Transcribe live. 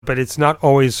but it's not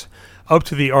always up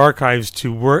to the archives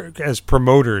to work as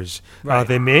promoters. Right.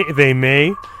 They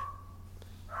may.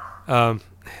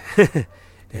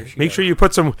 Make sure you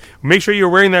put some. Make sure you're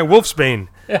wearing that wolfsbane.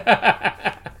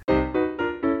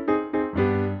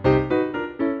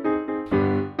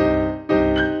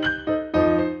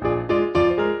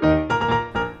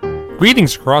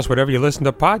 Greetings across whatever you listen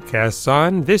to podcasts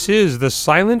on. This is the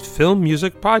Silent Film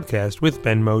Music Podcast with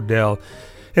Ben Modell.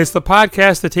 It's the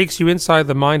podcast that takes you inside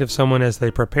the mind of someone as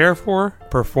they prepare for,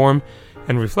 perform,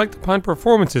 and reflect upon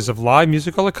performances of live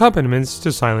musical accompaniments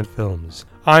to silent films.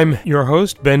 I'm your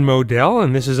host, Ben Modell,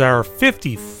 and this is our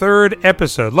 53rd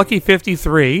episode. Lucky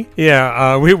 53.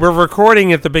 Yeah, we're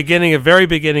recording at the very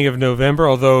beginning of November,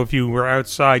 although if you were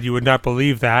outside, you would not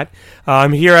believe that.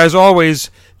 I'm here, as always,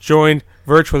 joined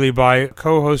virtually by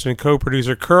co-host and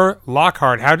co-producer Kerr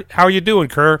Lockhart. How are you doing,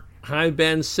 Kerr? Hi,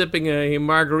 Ben. Sipping a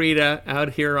margarita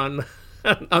out here on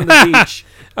the beach.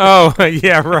 Oh,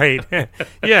 yeah, right.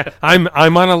 Yeah, I'm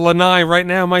on a lanai right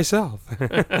now myself.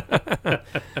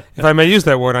 If I may use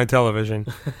that word on television.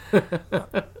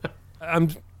 I'm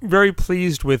very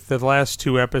pleased with the last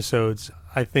two episodes.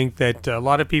 I think that a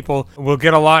lot of people will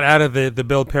get a lot out of the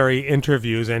Bill Perry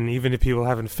interviews, and even if people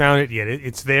haven't found it yet,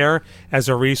 it's there as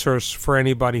a resource for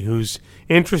anybody who's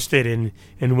interested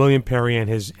in William Perry and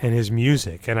his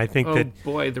music. And I think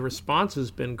boy, the response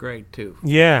has been great too.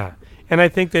 Yeah, and I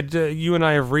think that you and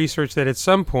I have researched that at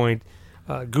some point,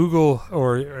 Google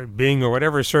or Bing or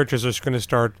whatever searches are going to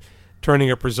start turning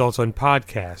up results on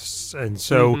podcasts, and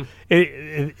so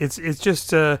it's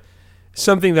just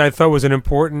something that I thought was an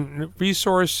important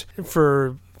resource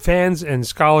for fans and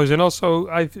scholars, and also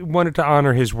I wanted to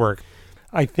honor his work.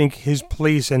 I think his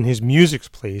place and his music's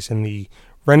place in the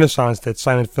renaissance that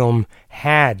silent film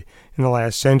had in the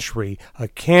last century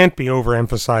can't be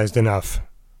overemphasized enough.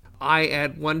 I,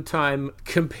 at one time,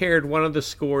 compared one of the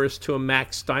scores to a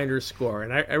Max Steiner score,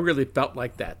 and I really felt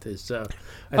like that. I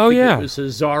think it was a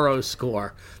Zorro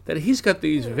score. That he's got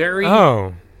these very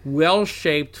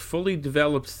well-shaped, fully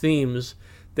developed themes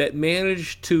that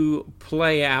manage to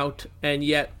play out and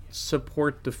yet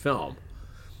support the film.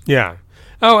 Yeah.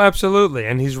 Oh, absolutely.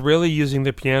 And he's really using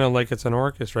the piano like it's an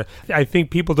orchestra. I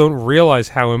think people don't realize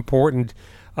how important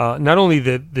not only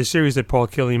the series that Paul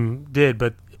Killiam did,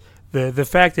 but the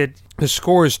fact that the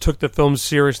scores took the film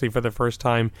seriously for the first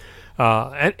time.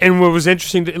 And what was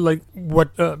interesting, like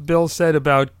what Bill said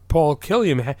about Paul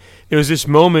Killiam, there was this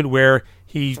moment where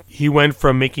he went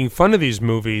from making fun of these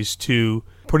movies to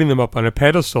putting them up on a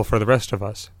pedestal for the rest of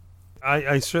us.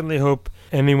 I certainly hope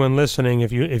anyone listening,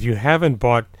 if you haven't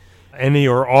bought any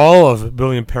or all of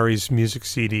William Perry's music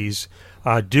CDs,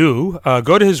 do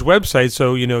go to his website,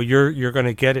 so you're going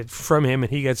to get it from him, and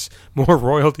he gets more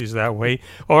royalties that way.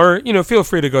 Or feel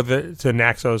free to go to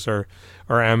Naxos or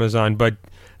Amazon. But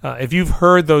if you've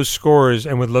heard those scores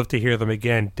and would love to hear them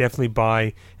again, definitely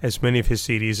buy as many of his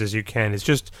CDs as you can.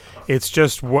 It's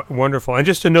just wonderful, and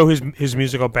just to know his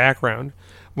musical background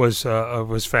was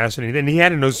fascinating. And he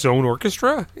had an Ozone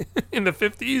orchestra in the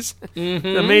 50s.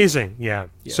 Mm-hmm. Amazing, yeah.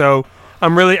 So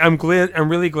I'm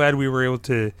really glad we were able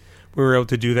to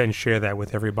do that and share that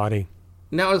with everybody.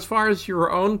 Now, as far as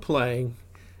your own playing,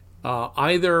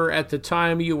 either at the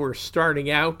time you were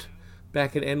starting out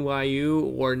back at NYU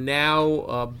or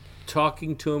now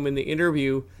talking to him in the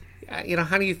interview,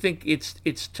 how do you think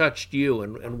it's touched you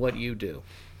and what you do?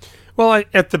 Well,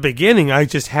 at the beginning, I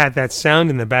just had that sound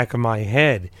in the back of my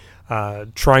head,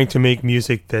 trying to make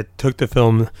music that took the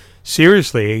film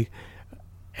seriously,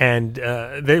 and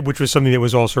which was something that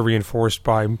was also reinforced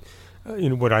by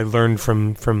what I learned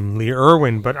from Lee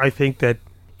Irwin. But I think that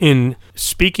in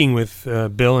speaking with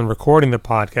Bill and recording the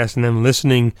podcast and then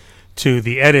listening to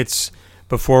the edits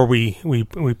before we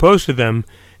posted them,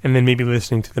 and then maybe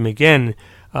listening to them again,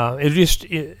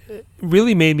 it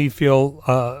really made me feel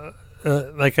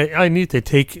like I need to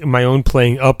take my own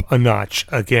playing up a notch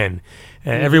again.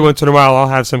 Every once in a while, I'll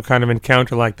have some kind of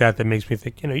encounter like that makes me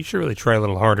think, you should really try a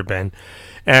little harder, Ben.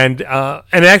 And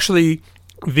actually,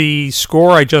 the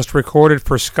score I just recorded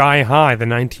for Sky High, the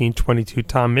 1922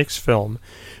 Tom Mix film,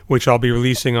 which I'll be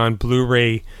releasing on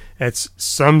Blu-ray at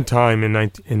sometime in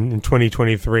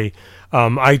 2023.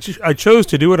 I chose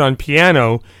to do it on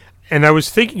piano, and I was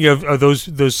thinking of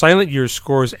those Silent Years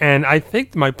scores, and I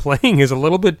think my playing is a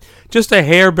little bit, just a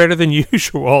hair better than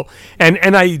usual.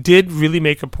 And I did really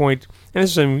make a point, and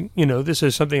this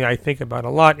is something I think about a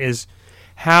lot, is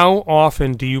how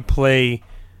often do you play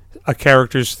a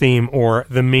character's theme or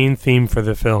the main theme for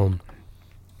the film?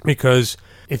 Because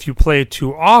if you play it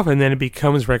too often, then it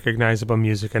becomes recognizable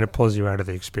music and it pulls you out of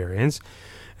the experience.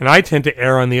 And I tend to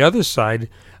err on the other side.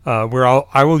 where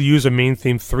I will use a main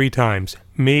theme 3 times,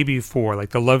 maybe 4, like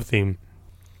the love theme,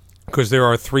 because there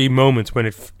are 3 moments when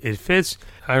it fits.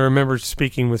 I remember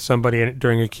speaking with somebody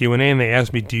during a Q&A, and they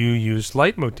asked me, do you use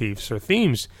leitmotifs or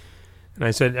themes? And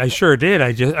I said, I sure did.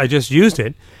 I just used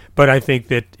it. But I think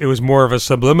that it was more of a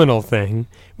subliminal thing,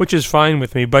 which is fine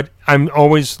with me. But I'm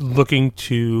always looking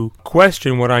to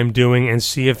question what I'm doing and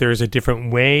see if there is a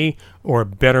different way or a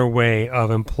better way of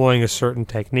employing a certain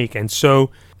technique. And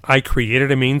so I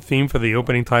created a main theme for the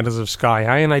opening titles of Sky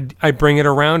High, and I bring it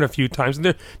around a few times.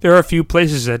 And there are a few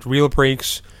places at Reel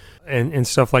Breaks and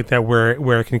stuff like that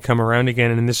where it can come around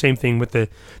again. And the same thing with the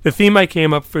theme I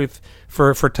came up with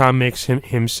for Tom Mix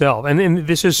himself. And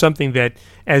this is something that,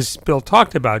 as Bill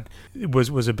talked about,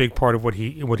 was a big part of what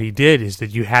he did, is that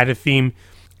you had a theme.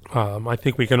 I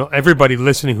think everybody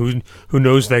listening who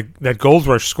knows that Gold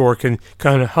Rush score can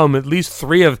kind of hum at least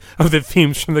 3 of the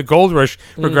themes from the Gold Rush,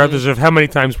 regardless of how many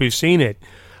times we've seen it.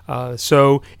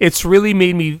 So it's really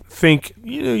made me think,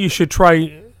 you should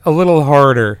try a little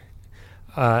harder.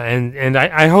 And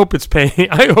I hope it's paying.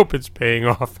 I hope it's paying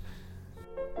off.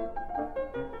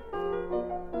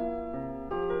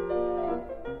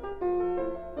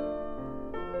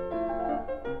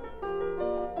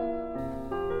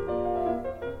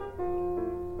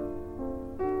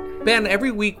 Ben, every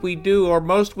week we do, or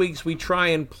most weeks we try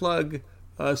and plug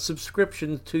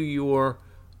subscriptions to your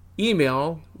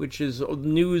email, which is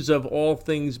news of all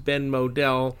things Ben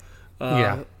Modell.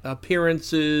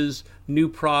 Appearances, new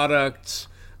products,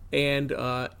 and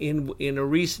in a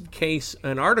recent case,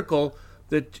 an article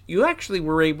that you actually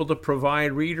were able to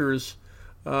provide readers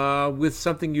with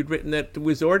something you'd written that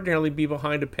would ordinarily be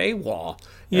behind a paywall.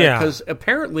 Yeah. Because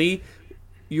apparently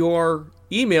your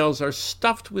emails are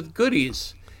stuffed with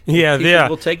goodies. Yeah, People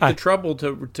will take the trouble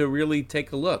to really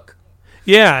take a look.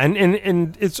 Yeah,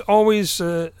 and it's always...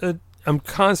 I'm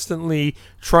constantly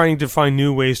trying to find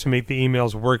new ways to make the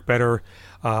emails work better,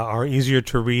 are easier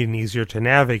to read and easier to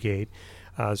navigate.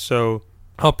 So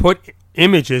I'll put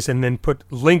images and then put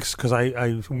links, because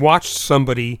I watched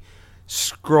somebody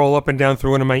scroll up and down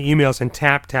through one of my emails and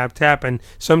tap, and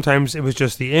sometimes it was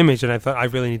just the image, and I thought I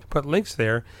really need to put links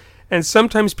there. And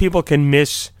sometimes people can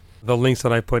miss the links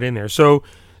that I put in there. So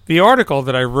the article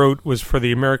that I wrote was for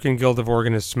the American Guild of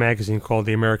Organists magazine called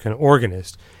The American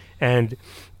Organist. And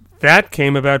that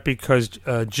came about because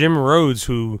Jim Rhodes,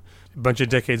 who a bunch of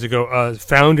decades ago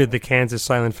founded the Kansas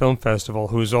Silent Film Festival,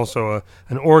 who is also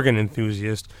an organ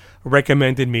enthusiast,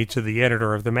 recommended me to the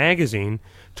editor of the magazine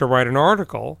to write an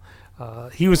article.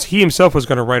 He himself was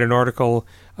going to write an article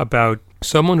about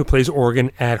someone who plays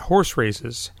organ at horse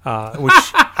races, which...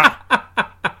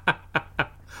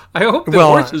 I hope the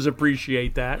horses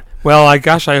appreciate that. Well, I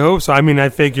hope so. I mean, I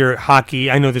figure hockey.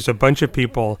 I know there's a bunch of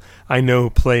people I know who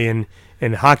play in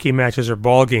hockey matches or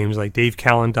ball games, like Dave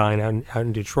Callendine out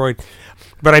in Detroit.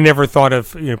 But I never thought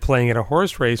of playing at a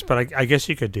horse race. But I guess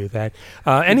you could do that.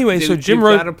 Anyway, so Jim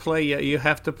wrote. You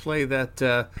have to play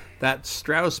that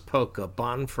Strauss polka,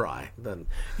 Bonfry,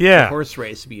 the horse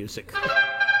race music.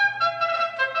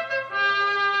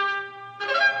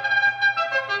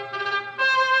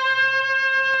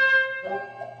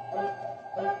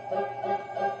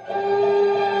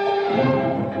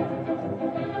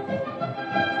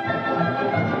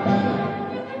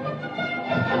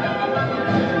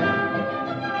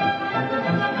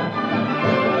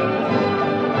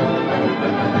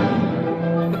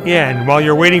 Yeah, and while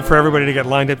you're waiting for everybody to get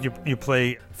lined up, you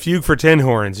play Fugue for Tin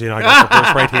Horns. I got the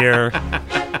horse right here.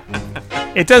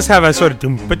 It does have a sort of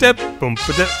doom-ba-dip,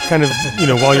 boom-ba-dip kind of,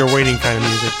 while you're waiting kind of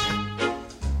music.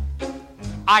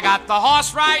 I got the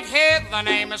horse right here, the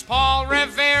name is Paul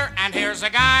Revere, and here's a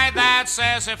guy that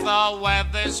says if the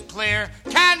weather's clear,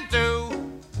 can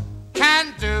do.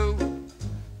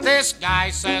 This guy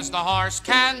says the horse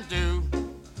can do.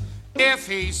 If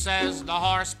he says the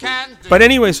horse can do. But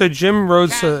anyway, so Jim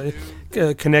Rhodes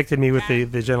connected me with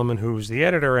the gentleman who was the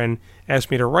editor and asked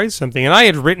me to write something. And I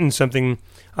had written something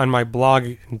on my blog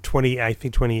in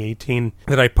 2018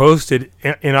 that I posted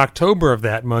in October of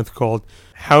that month called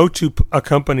How to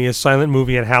Accompany a Silent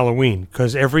Movie at Halloween.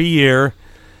 Because every year,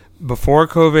 before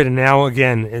COVID and now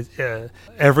again,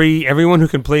 everyone who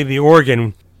can play the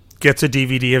organ gets a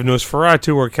DVD of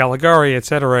Nosferatu or Caligari,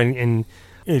 etc., and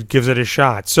it gives it a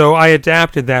shot. So I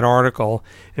adapted that article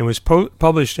and was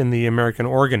published in the American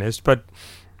Organist, but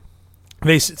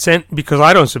they sent, because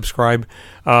I don't subscribe,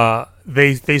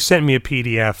 they sent me a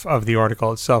PDF of the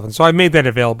article itself, and so I made that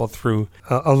available through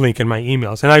a link in my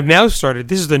emails. And I've now started,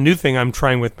 this is the new thing I'm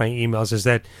trying with my emails, is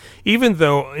that even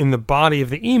though in the body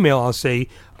of the email I'll say,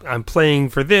 I'm playing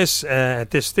for this at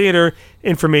this theater,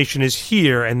 information is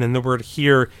here, and then the word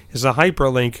here is a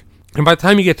hyperlink. And by the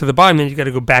time you get to the bottom, then you got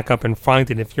to go back up and find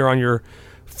it. If you're on your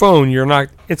phone,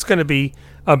 it's going to be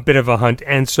a bit of a hunt.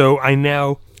 And so I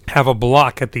now have a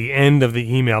block at the end of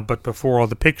the email, but before all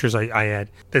the pictures I add,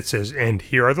 that says, and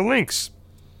here are the links.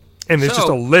 And there's just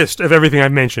a list of everything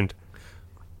I've mentioned.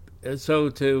 So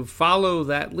to follow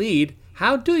that lead,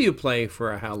 how do you play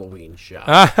for a Halloween show?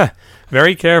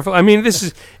 Very careful. I mean, this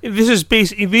is a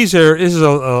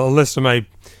list of my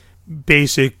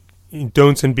basic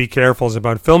don'ts and be carefuls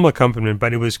about film accompaniment,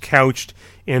 but it was couched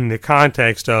in the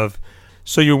context of,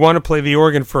 so you want to play the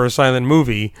organ for a silent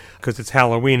movie because it's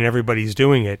Halloween and everybody's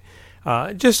doing it.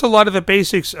 Just a lot of the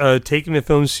basics, taking the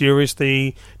film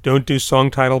seriously, don't do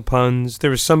song title puns. There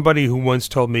was somebody who once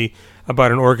told me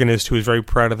about an organist who was very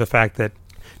proud of the fact that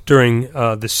during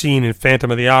the scene in Phantom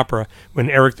of the Opera,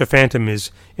 when Eric the Phantom is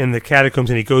in the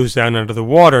catacombs and he goes down under the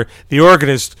water, the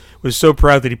organist was so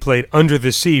proud that he played Under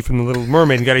the Sea from The Little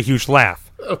Mermaid and got a huge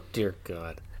laugh. Oh, dear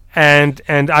God. And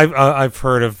I've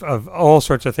heard of all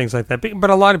sorts of things like that. But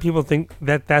a lot of people think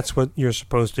that that's what you're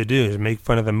supposed to do, is make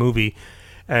fun of the movie.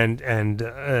 And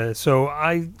so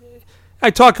I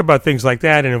talk about things like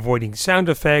that and avoiding sound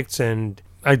effects, and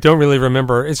I don't really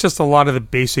remember. It's just a lot of the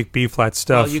basic B-flat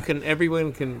stuff. Well,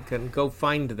 everyone can go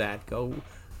find that. Go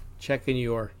check in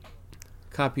your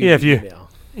copy of the email.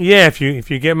 Yeah, if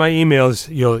you get my emails,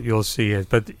 you'll see it.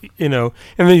 But and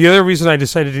then the other reason I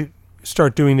decided to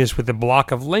start doing this with a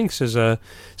block of links is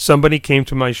somebody came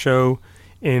to my show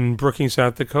in Brookings,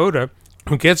 South Dakota,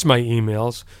 who gets my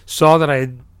emails, saw that I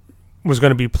was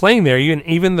going to be playing there,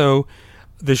 even though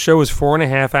the show was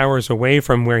 4.5 hours away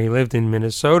from where he lived in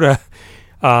Minnesota.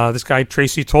 This guy,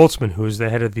 Tracy Toltzman, who is the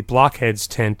head of the Blockheads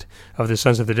tent of the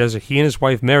Sons of the Desert, he and his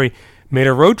wife, Mary, made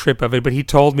a road trip of it, but he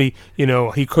told me,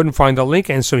 he couldn't find the link,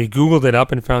 and so he Googled it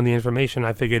up and found the information.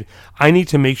 I figured, I need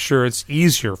to make sure it's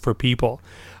easier for people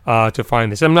to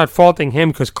find this. I'm not faulting him,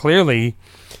 because clearly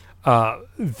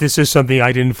this is something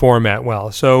I didn't format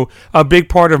well. So a big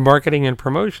part of marketing and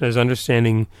promotion is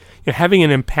understanding, having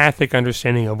an empathic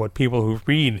understanding of what people who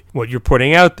read what you're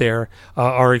putting out there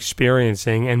are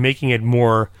experiencing, and making it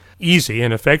more easy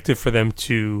and effective for them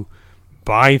to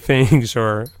buy things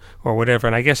or whatever.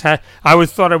 And I guess I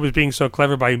thought I was being so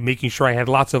clever by making sure I had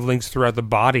lots of links throughout the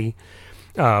body,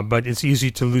 but it's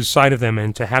easy to lose sight of them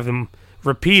and to have them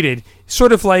repeated,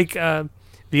 sort of like the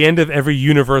end of every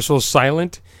Universal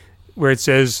Silent, where it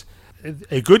says,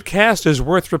 a good cast is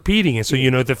worth repeating. And so,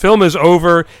 the film is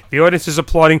over, the audience is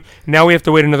applauding, now we have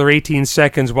to wait another 18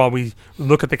 seconds while we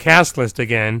look at the cast list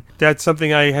again. That's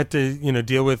something I had to,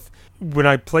 deal with when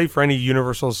I played for any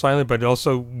Universal Silent, but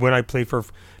also when I played for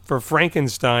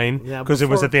Frankenstein, because it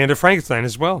was at the end of Frankenstein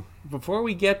as well. Before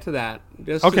we get to that,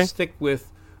 just to stick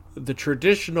with the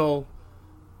traditional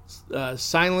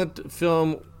silent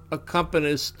film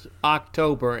accompanist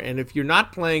October, and if you're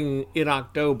not playing in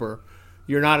October,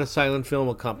 you're not a silent film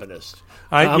accompanist.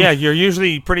 You're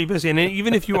usually pretty busy, and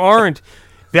even if you aren't,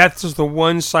 that's just the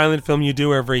one silent film you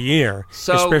do every year,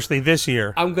 especially this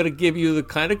year. I'm going to give you the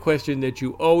kind of question that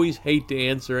you always hate to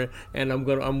answer, and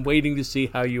I'm waiting to see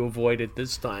how you avoid it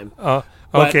this time.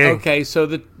 Okay. So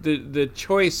the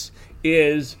choice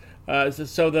is,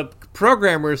 so the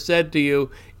programmer said to you,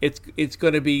 it's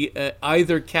going to be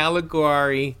either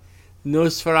Caligari,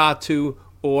 Nosferatu,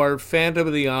 or Phantom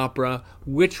of the Opera.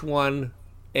 Which one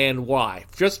and why?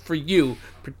 Just for you,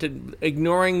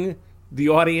 ignoring the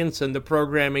audience and the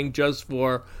programming, just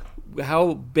for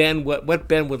what Ben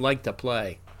would like to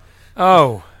play.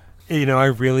 Oh, I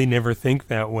really never think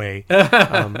that way.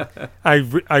 And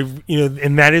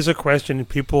that is a question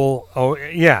people. Oh,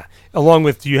 yeah. Along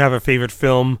with, do you have a favorite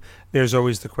film? There's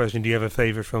always the question, do you have a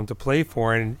favorite film to play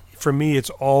for? And for me, it's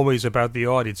always about the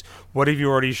audience. What have you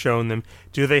already shown them?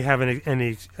 Do they have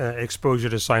any exposure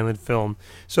to silent film?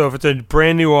 So if it's a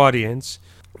brand new audience,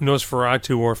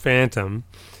 Nosferatu or Phantom,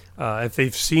 if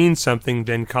they've seen something,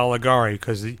 then Caligari,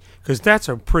 because that's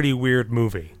a pretty weird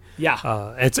movie.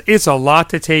 Yeah, it's a lot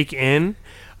to take in.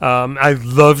 I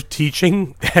love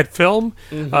teaching that film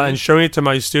and showing it to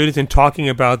my students and talking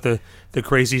about the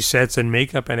crazy sets and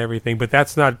makeup and everything. But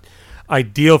that's not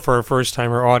ideal for a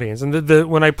first-timer audience. And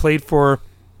when I played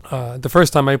the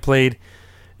first time I played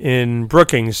in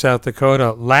Brookings, South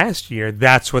Dakota last year,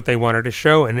 that's what they wanted to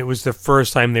show, and it was the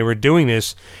first time they were doing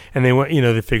this. And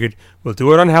they figured, we'll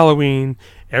do it on Halloween.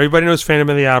 Everybody knows Phantom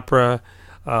of the Opera.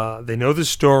 They know the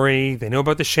story. They know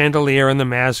about the chandelier and the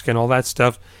mask and all that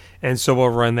stuff. And so we'll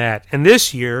run that. And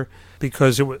this year,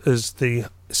 because it was the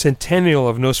centennial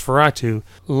of Nosferatu,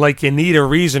 like you need another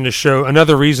reason to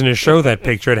show that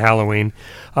picture at Halloween.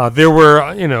 There were,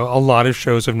 a lot of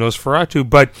shows of Nosferatu,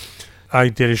 but I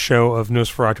did a show of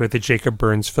Nosferatu at the Jacob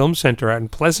Burns Film Center out in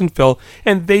Pleasantville,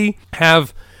 and they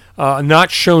have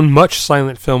not shown much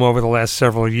silent film over the last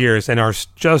several years and are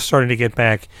just starting to get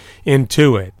back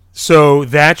into it. So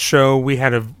that show, we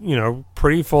had a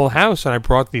pretty full house, and I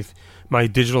brought my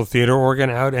digital theater organ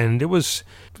out, and it was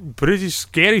pretty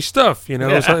scary stuff. It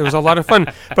was a lot of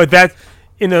fun. But that,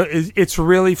 it's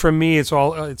really, for me, it's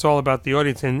all about the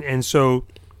audience, and so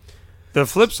the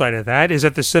flip side of that is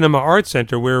at the Cinema Arts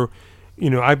Center, where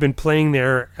I've been playing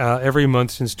there every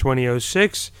month since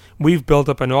 2006. We've built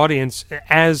up an audience,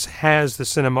 as has the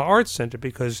Cinema Arts Center,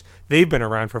 because they've been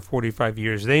around for 45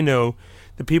 years. They know,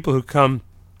 the people who come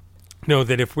know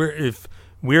that if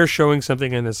we're showing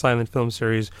something in the silent film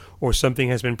series, or something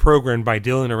has been programmed by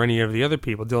Dylan or any of the other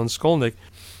people, Dylan Skolnick,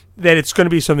 that it's going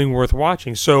to be something worth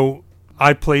watching. So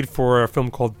I played for a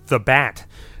film called The Bat,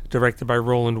 directed by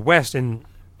Roland West, and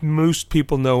most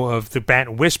people know of The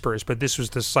Bat Whispers, but this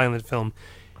was the silent film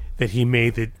that he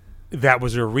made that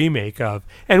was a remake of.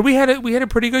 And we had a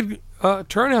pretty good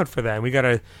turnout for that. We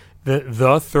got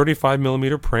the 35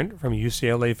 millimeter print from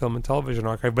UCLA Film and Television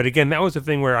Archive. But again, that was the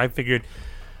thing where I figured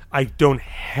I don't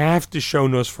have to show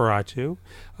Nosferatu.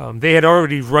 They had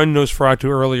already run Nosferatu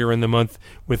earlier in the month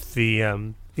with the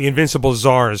Invincible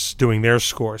Czars doing their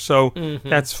score, so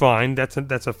that's fine. That's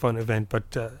a fun event.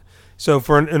 But so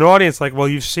for an audience like, well,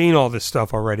 you've seen all this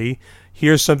stuff already.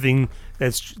 Here's something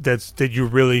that you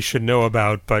really should know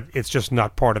about, but it's just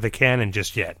not part of the canon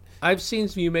just yet. I've seen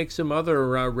you make some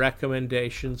other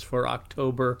recommendations for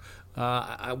October.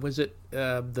 Was it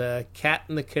the Cat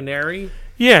and the Canary?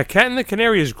 Yeah, Cat and the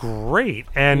Canary is great,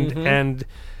 and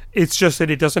it's just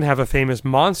that it doesn't have a famous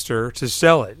monster to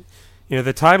sell it.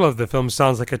 The title of the film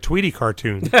sounds like a Tweety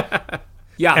cartoon.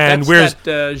 Yeah, and that's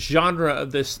that genre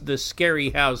of the scary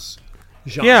house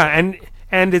genre. Yeah,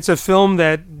 and it's a film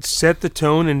that set the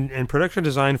tone and production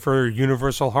design for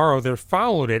Universal Horror. They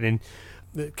followed it, and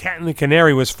The Cat and the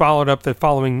Canary was followed up the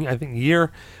following, I think,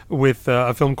 year with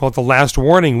a film called The Last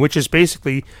Warning, which is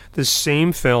basically the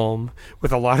same film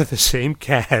with a lot of the same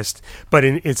cast, but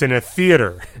it's in a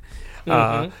theater.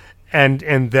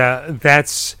 And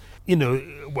that's,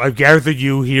 I've gathered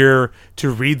you here to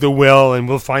read the will, and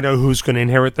we'll find out who's going to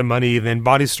inherit the money, and then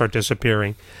bodies start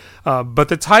disappearing. But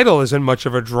the title isn't much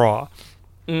of a draw.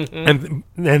 And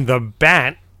The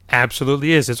Bat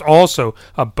absolutely is. It's also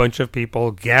a bunch of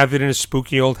people gathered in a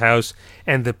spooky old house,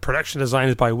 and the production design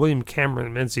is by William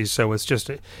Cameron Menzies, so it's just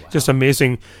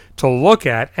amazing to look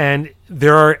at. And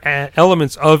there are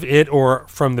elements of it or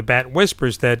from The Bat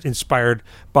Whispers that inspired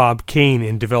Bob Kane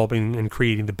in developing and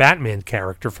creating the Batman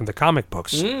character from the comic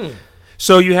books.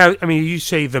 So you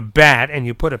say the bat, and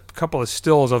you put a couple of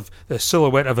stills of the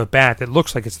silhouette of a bat that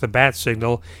looks like it's the bat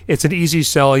signal. It's an easy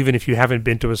sell, even if you haven't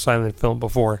been to a silent film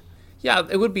before. Yeah,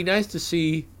 it would be nice to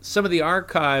see some of the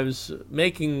archives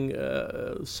making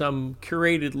some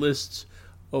curated lists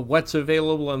of what's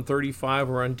available on 35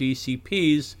 or on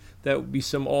DCPs. That would be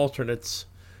some alternates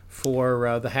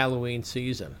for the Halloween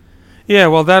season. Yeah,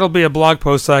 well, that'll be a blog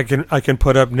post I can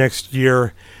put up next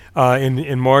year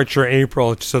in March or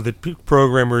April, so that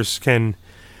programmers can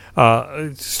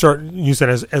start use that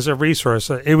as a resource.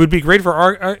 It would be great for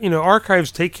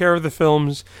archives. Take care of the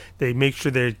films. They make sure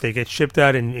they get shipped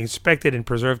out and inspected and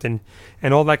preserved and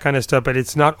all that kind of stuff. But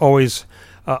it's not always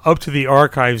up to the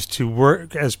archives to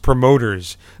work as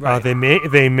promoters. Right. They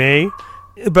may,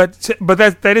 but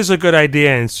that is a good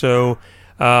idea. And so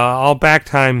I'll back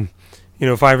time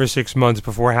 5 or 6 months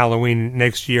before Halloween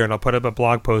next year, and I'll put up a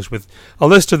blog post with a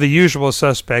list of the usual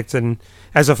suspects, and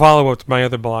as a follow-up to my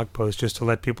other blog post, just to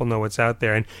let people know what's out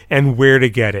there and where to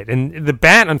get it. And the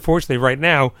Bat, unfortunately, right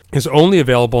now is only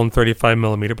available in 35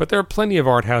 millimeter, but there are plenty of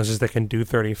art houses that can do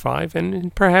 35,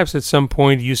 and perhaps at some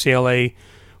point UCLA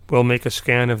will make a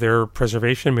scan of their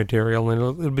preservation material, and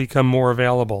it'll become more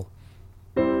available.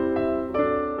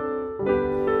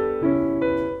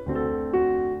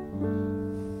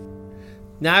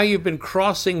 Now you've been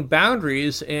crossing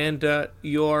boundaries, and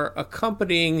you're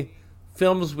accompanying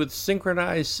films with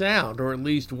synchronized sound, or at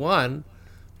least one.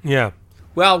 Yeah.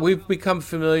 Well, we've become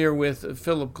familiar with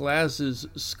Philip Glass's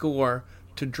score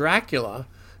to Dracula,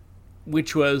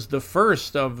 which was the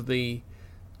first of the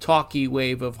talkie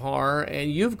wave of horror,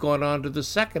 and you've gone on to the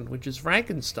second, which is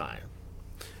Frankenstein.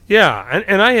 Yeah,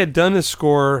 and I had done the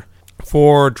score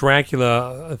for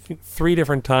Dracula, I think 3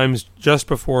 different times just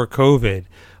before COVID.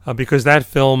 Because that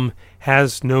film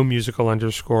has no musical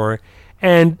underscore,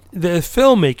 and the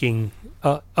filmmaking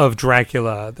of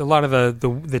Dracula, a lot of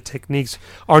the techniques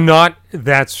are not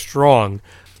that strong.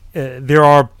 There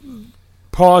are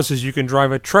pauses you can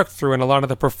drive a truck through, and a lot of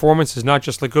the performances, not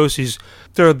just Lugosi's,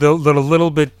 they're a little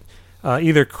bit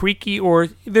either creaky or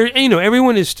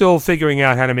everyone is still figuring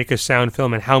out how to make a sound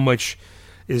film and how much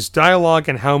is dialogue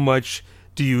and how much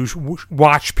do you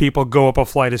watch people go up a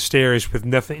flight of stairs with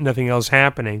nothing else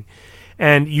happening.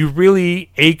 And you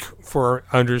really ache for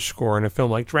underscore in a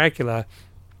film like Dracula.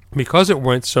 Because it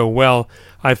went so well,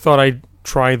 I thought I'd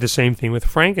try the same thing with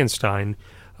Frankenstein,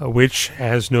 which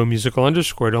has no musical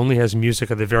underscore. It only has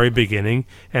music at the very beginning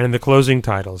and in the closing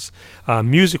titles.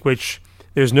 Music which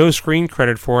there's no screen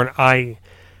credit for, and I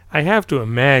have to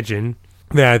imagine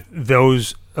that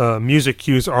those music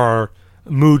cues are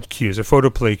mood cues or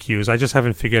photoplay cues. I just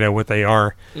haven't figured out what they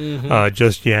are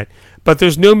just yet. But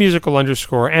there's no musical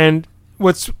underscore, and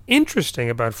what's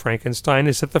interesting about Frankenstein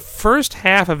is that the first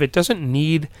half of it doesn't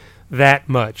need that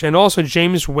much. And also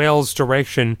James Whale's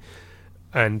direction,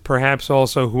 and perhaps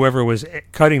also whoever was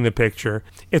cutting the picture,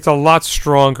 it's a lot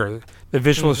stronger. The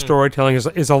visual storytelling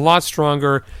is a lot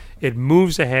stronger. It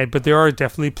moves ahead, but there are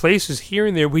definitely places here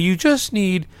and there where you just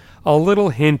need a little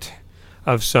hint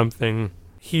of something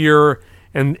here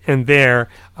and there.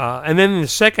 And then in the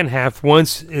second half,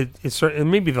 once it's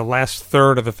maybe the last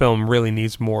third of the film really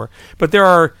needs more. But there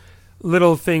are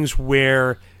little things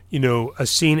where, a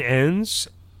scene ends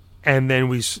and then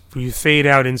we fade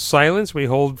out in silence. We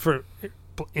hold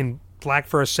in black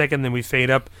for a second, then we fade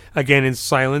up again in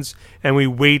silence, and we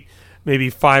wait maybe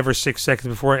 5 or 6 seconds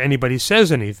before anybody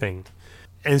says anything.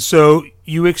 And so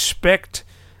you expect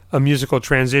a musical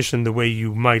transition the way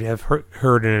you might have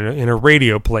heard in a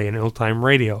radio play, in old-time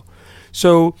radio.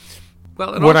 So,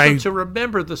 well, and also to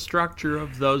remember the structure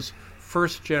of those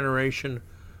first-generation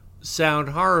sound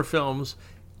horror films,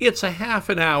 it's a half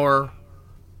an hour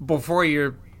before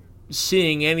you're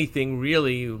seeing anything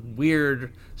really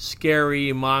weird,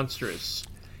 scary, monstrous.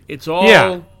 It's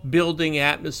all building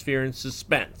atmosphere and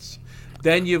suspense.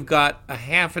 Then you've got a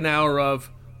half an hour of,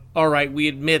 all right, we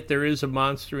admit there is a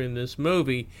monster in this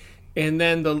movie, and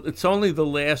then it's only the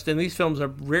last, and these films are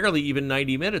rarely even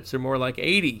 90 minutes, they're more like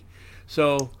 80.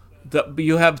 So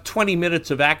you have 20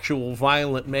 minutes of actual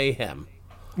violent mayhem.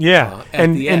 Yeah,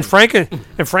 and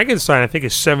Frankenstein, I think,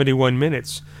 is 71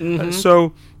 minutes.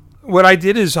 So what I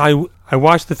did is I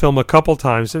watched the film a couple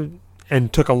times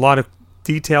and took a lot of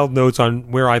detailed notes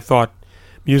on where I thought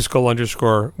musical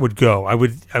underscore would go. I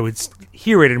would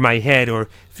hear it in my head or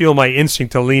feel my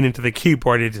instinct to lean into the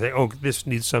keyboard and say, oh, this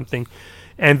needs something.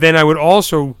 And then I would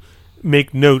also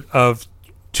make note of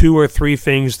 2 or 3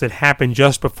 things that happen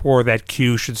just before that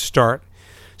cue should start.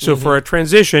 So for a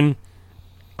transition,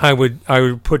 I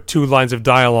would put 2 lines of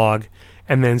dialogue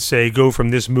and then say, go from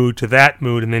this mood to that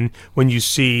mood. And then when you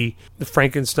see the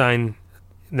Frankenstein,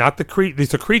 not the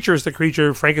creature is the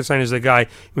creature, Frankenstein is the guy.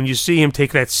 When you see him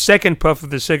take that second puff of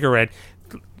the cigarette,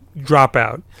 drop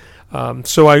out.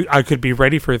 So I could be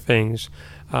ready for things.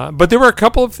 But there were a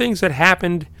couple of things that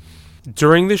happened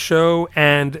during the show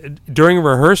and during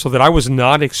rehearsal that I was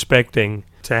not expecting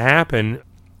to happen.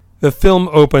 The film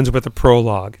opens with a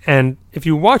prologue. And if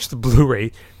you watch the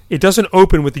Blu-ray, it doesn't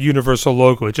open with the Universal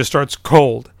logo. It just starts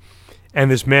cold. And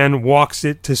this man walks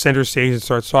it to center stage and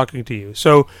starts talking to you.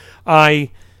 So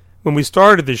when we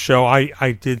started the show,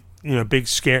 I did big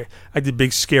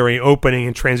scary opening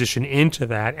and transition into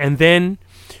that. And then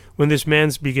when this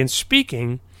man begins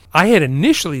speaking, I had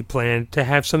initially planned to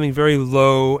have something very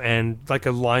low and like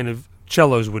a line of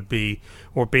cellos would be,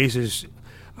 or basses,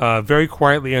 very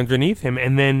quietly underneath him.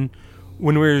 And then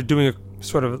when we were doing a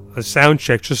sort of a sound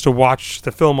check just to watch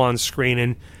the film on screen,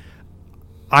 and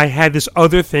I had this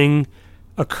other thing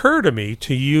occur to me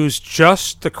to use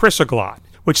just the chrysoglot,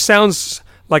 which sounds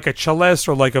like a celeste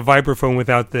or like a vibraphone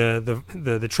without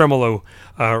the tremolo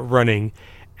running.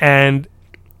 And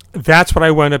that's what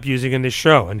I wound up using in this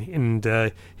show. And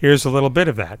here's a little bit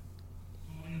of that.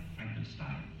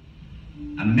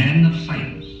 Frankenstein, a man of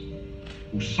science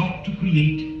who sought to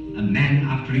create a man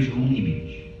after his own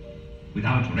image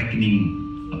without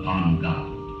reckoning upon God.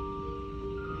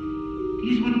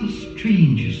 It is one of the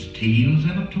strangest tales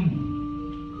ever told.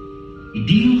 It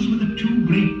deals with the 2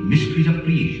 great mysteries of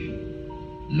creation,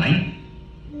 life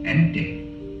and death.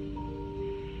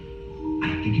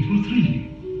 I think it will thrill you.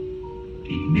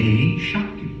 It may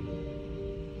shock you.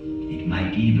 It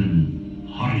might even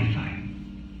horrify you.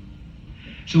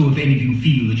 So if any of you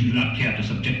feel that you do not care to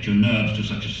subject your nerves to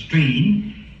such a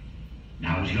strain,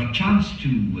 now is your chance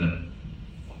to,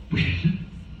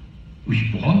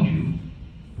 we've warned you.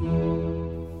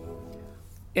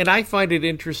 And I find it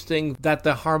interesting that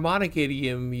the harmonic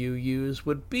idiom you use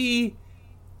would be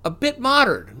a bit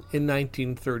modern in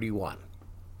 1931.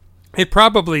 It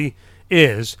probably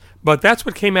is, but that's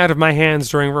what came out of my hands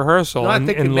during rehearsal. No, I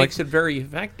think it makes it very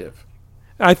effective.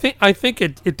 I think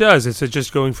it does. It's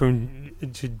just going from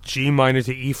to G minor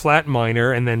to E flat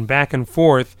minor, and then back and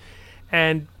forth.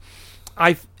 And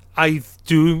I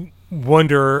do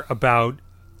wonder about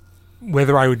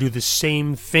whether I would do the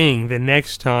same thing the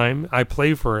next time I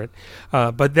play for it.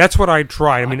 But that's what I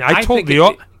try. I mean, I told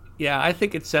the... I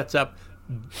think it sets up,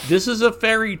 this is a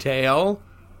fairy tale,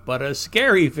 but a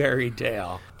scary fairy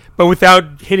tale. But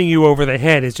without hitting you over the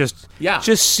head, it's just... Yeah.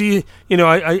 Just see... You know,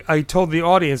 I told the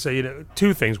audience,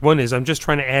 two things. One is I'm just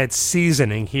trying to add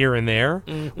seasoning here and there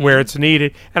where it's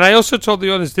needed. And I also told the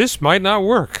audience, this might not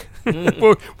work.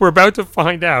 We're about to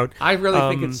find out. I really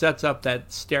think it sets up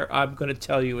that I'm going to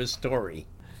tell you a story.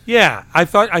 Yeah, I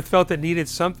felt it needed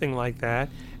something like that.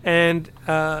 And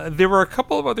there were a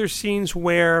couple of other scenes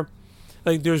where,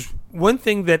 like, there's one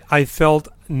thing that I felt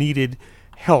needed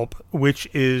help, which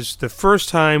is the first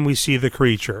time we see the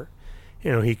creature.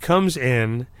 You know, he comes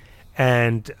in,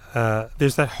 and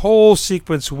there's that whole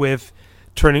sequence with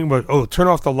turn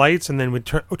off the lights, and then we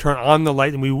turn on the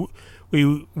light, and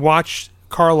we watch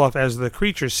Karloff as the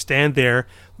creature stand there,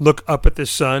 look up at the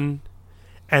sun,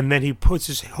 and then he holds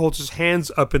his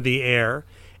hands up in the air,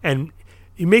 and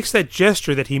he makes that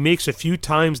gesture that he makes a few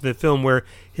times in the film where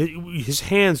his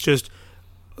hands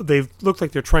they look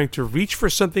like they're trying to reach for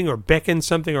something or beckon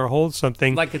something or hold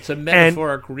something. Like it's a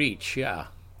metaphoric reach, yeah.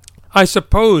 I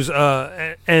suppose,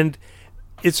 and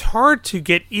it's hard to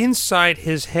get inside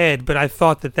his head, but I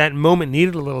thought that moment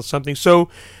needed a little something. So,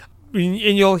 and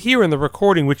you'll hear in the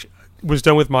recording, which was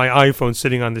done with my iPhone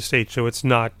sitting on the stage, so it's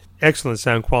not excellent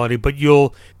sound quality, but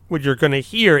what you're going to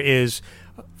hear is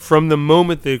from the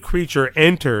moment the creature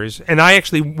enters, and I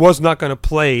actually was not going to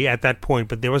play at that point,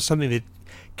 but there was something that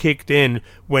kicked in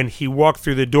when he walked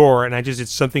through the door, and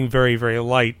it's something very, very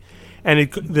light.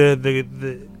 And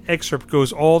the excerpt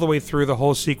goes all the way through the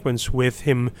whole sequence with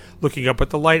him looking up at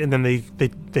the light, and then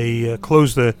they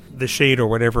close the shade or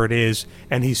whatever it is,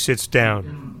 and he sits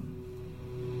down.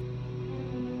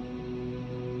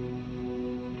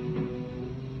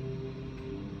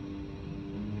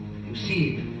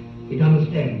 See, it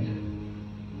understands.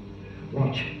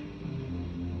 Watch.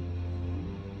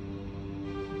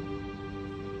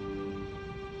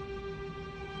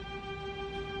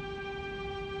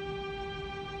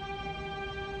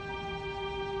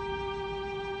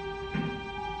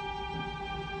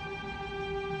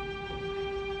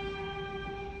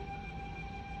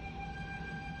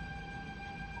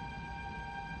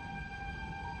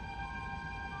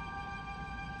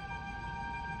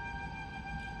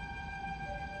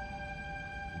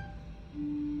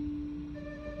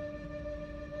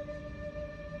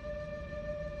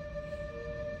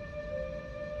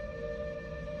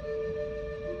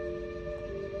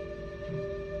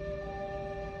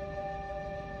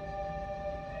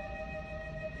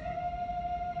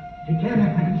 Take care,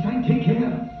 Herr Frankenstein, take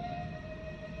care.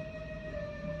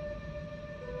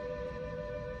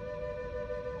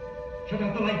 Shut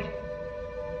off the light.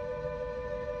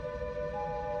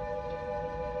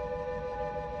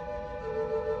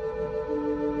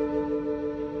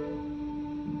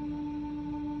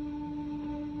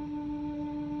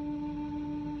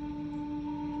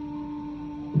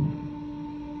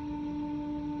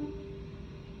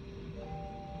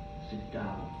 Sit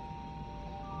down.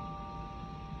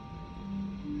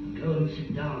 Go and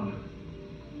sit down.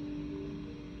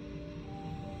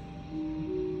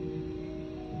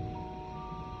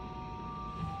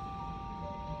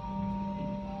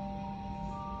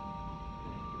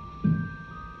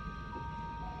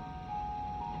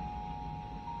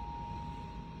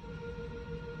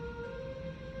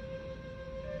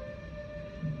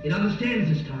 It understands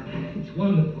this time. It's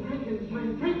wonderful.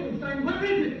 Frankenstein, Frankenstein, where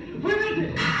is it? Where is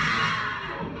it?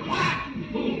 What?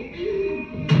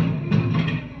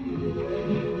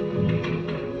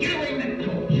 Get away from that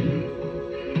torch.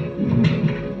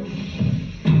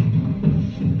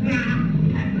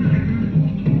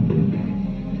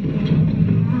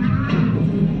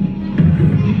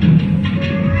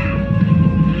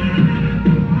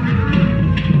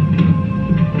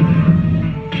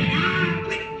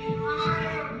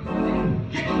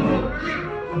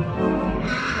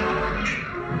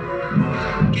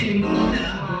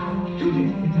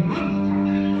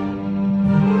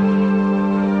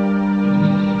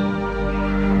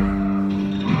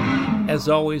 As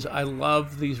always, I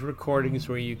love these recordings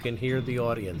where you can hear the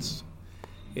audience.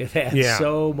 It adds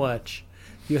so much.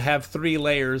 You have 3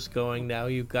 layers going now.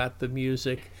 You've got the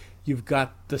music, you've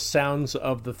got the sounds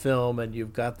of the film, and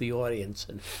you've got the audience.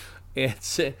 And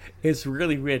it's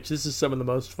really rich. This is some of the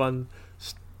most fun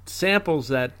samples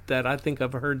that I think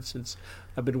I've heard since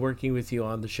I've been working with you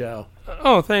on the show.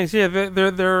 Oh, thanks. Yeah,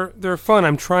 they're fun.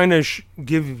 I'm trying to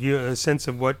give you a sense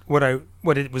of what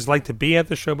it was like to be at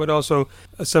the show, but also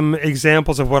some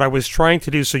examples of what I was trying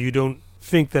to do, so you don't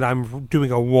think that I'm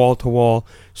doing a wall-to-wall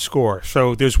score.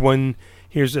 So there's one.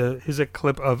 Here's a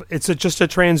clip of just a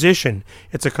transition.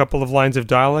 It's a couple of lines of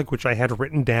dialogue which I had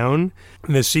written down.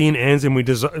 And the scene ends, and we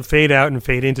fade out and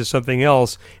fade into something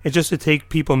else. It's just to take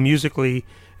people musically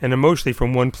and emotionally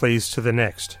from one place to the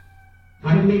next.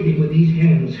 I made him with these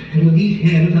hands, and with these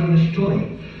hands I will destroy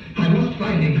him. I must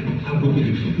find him. I'll go with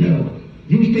you. No,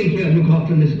 you stay here and look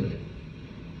after Elizabeth.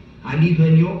 I leave her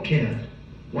in your care,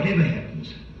 whatever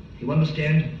happens. You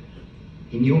understand?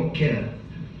 In your care.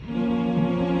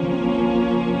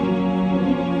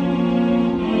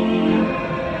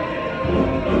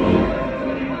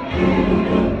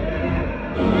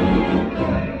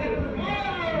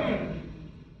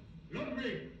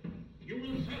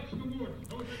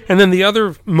 And then the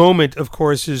other moment, of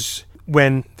course, is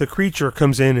when the creature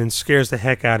comes in and scares the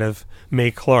heck out of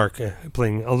Mae Clark,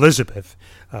 playing Elizabeth,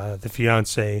 the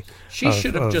fiancée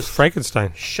of just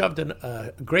Frankenstein. Shoved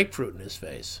a grapefruit in his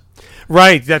face.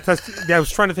 Right. I was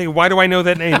trying to think, why do I know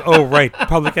that name? Oh, right.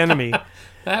 Public Enemy.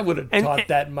 I would have taught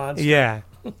that monster. Yeah.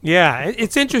 Yeah.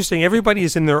 It's interesting. Everybody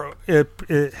is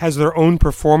has their own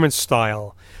performance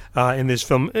style in this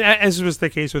film, as was the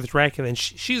case with Dracula. And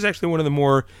she's actually one of the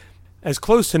more as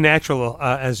close to natural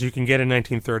as you can get in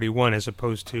 1931, as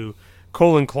opposed to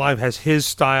Colin Clive has his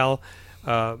style.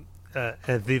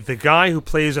 The guy who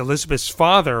plays Elizabeth's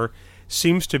father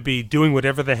seems to be doing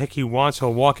whatever the heck he wants.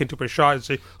 He'll walk into a shot and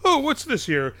say, "Oh, what's this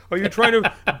here? Are you trying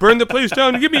to burn the place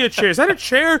down? Give me a chair. Is that a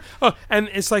chair?" And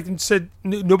it's like said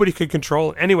nobody could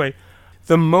control it. Anyway,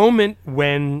 the moment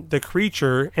when the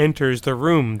creature enters the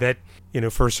room, that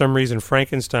for some reason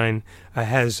Frankenstein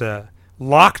has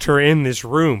locked her in this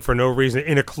room for no reason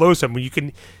in a close-up.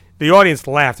 The audience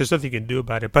laughed. There's nothing you can do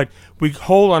about it. But we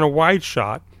hold on a wide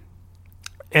shot,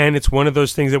 and it's one of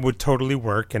those things that would totally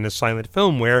work in a silent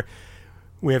film where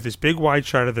we have this big wide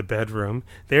shot of the bedroom.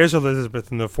 There's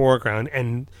Elizabeth in the foreground,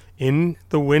 and in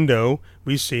the window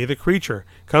we see the creature.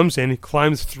 Comes in,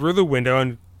 climbs through the window,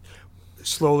 and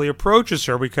slowly approaches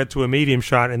her. We cut to a medium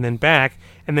shot and then back,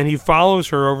 and then he follows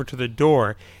her over to the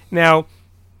door. Now,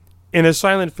 in a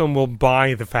silent film, we'll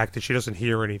buy the fact that she doesn't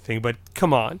hear anything, but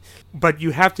come on. But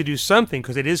you have to do something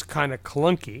because it is kind of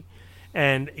clunky,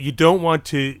 and you don't want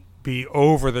to be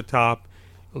over the top.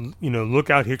 Look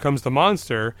out, here comes the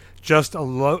monster. Just a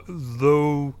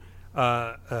low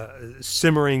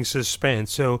simmering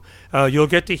suspense. So you'll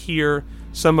get to hear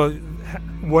some of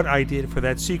what I did for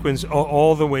that sequence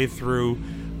all the way through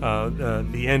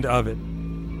the end of it.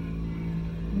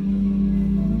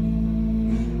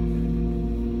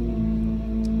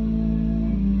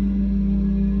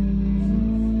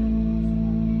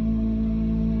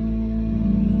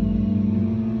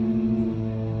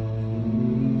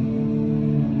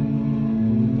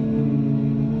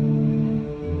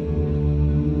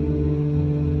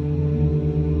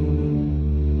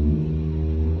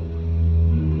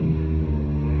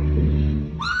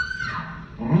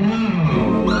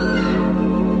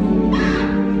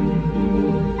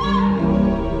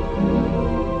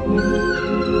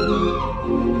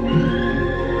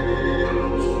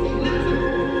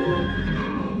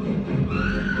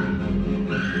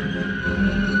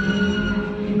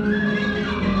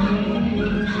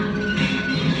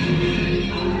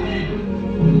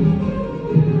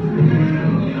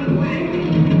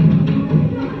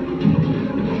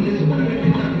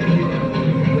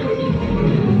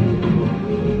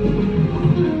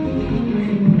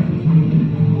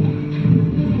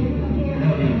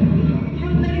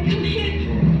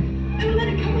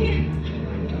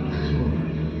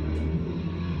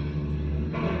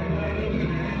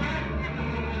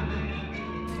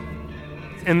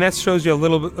 And that shows you a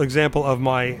little example of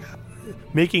my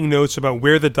making notes about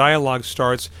where the dialogue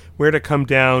starts, where to come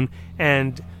down,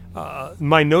 and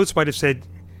my notes might have said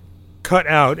cut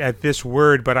out at this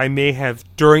word, but I may have,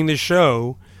 during the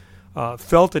show,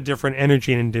 felt a different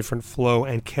energy and a different flow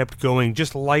and kept going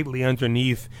just lightly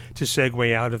underneath to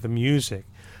segue out of the music.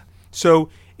 So,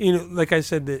 like I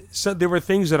said, there were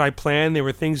things that I planned, there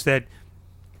were things that,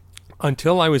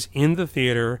 until I was in the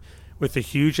theater with a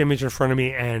huge image in front of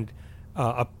me and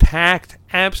a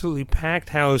absolutely packed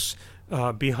house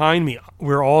behind me.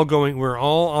 We're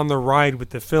all on the ride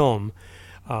with the film.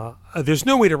 There's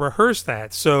no way to rehearse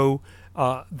that, so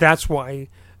that's one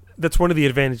of the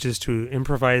advantages to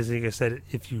improvising. I said,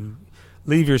 if you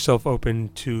leave yourself open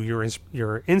to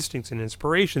your instincts and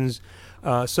inspirations,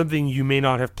 something you may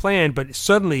not have planned, but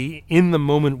suddenly in the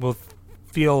moment will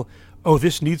feel oh,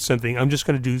 this needs something. I'm just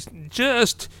going to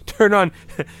just turn on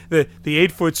the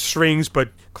 8-foot strings, but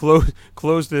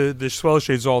close the swell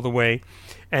shades all the way,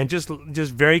 and just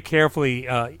very carefully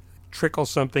trickle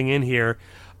something in here.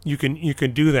 You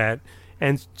can do that.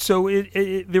 And so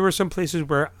there were some places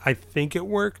where I think it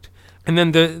worked. And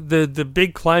then the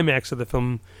big climax of the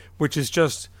film, which is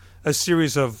just a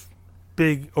series of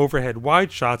big overhead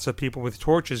wide shots of people with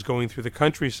torches going through the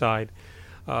countryside,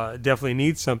 definitely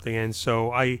needs something. And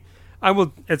so I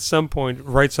will at some point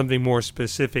write something more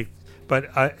specific, but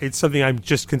it's something I'm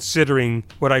just considering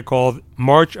what I call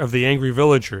March of the Angry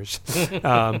Villagers.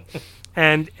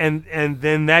 And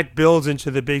then that builds into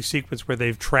the big sequence where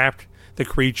they've trapped the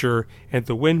creature at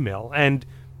the windmill. And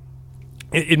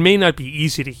it may not be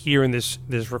easy to hear in this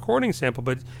recording sample,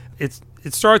 but it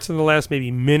starts in the last maybe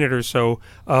minute or so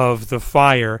of the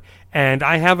fire. And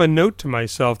I have a note to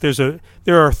myself. There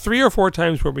are 3 or 4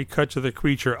 times where we cut to the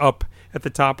creature up at the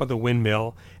top of the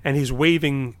windmill, and he's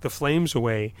waving the flames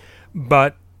away.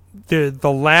 But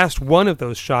the last one of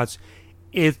those shots,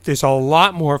 there's a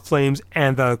lot more flames,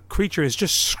 and the creature is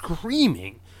just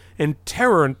screaming in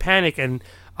terror and panic. And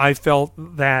I felt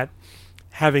that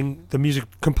having the music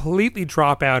completely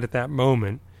drop out at that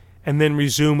moment and then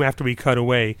resume after we cut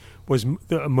away was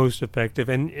the most effective,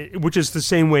 and which is the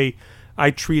same way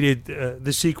I treated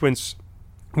the sequence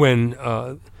when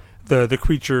the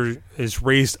creature is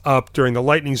raised up during the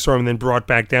lightning storm and then brought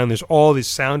back down. There's all these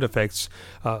sound effects,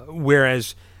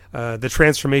 whereas the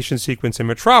transformation sequence in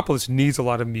Metropolis needs a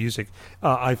lot of music.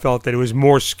 I felt that it was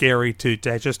more scary to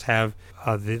just have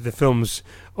the film's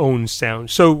own sound.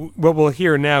 So what we'll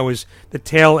hear now is the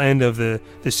tail end of the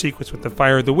sequence with the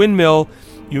fire of the windmill.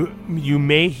 You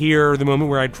may hear the moment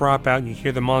where I drop out and you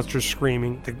hear the monster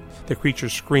screaming, the creature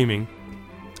screaming.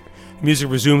 The music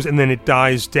resumes and then it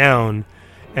dies down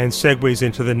and segues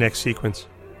into the next sequence.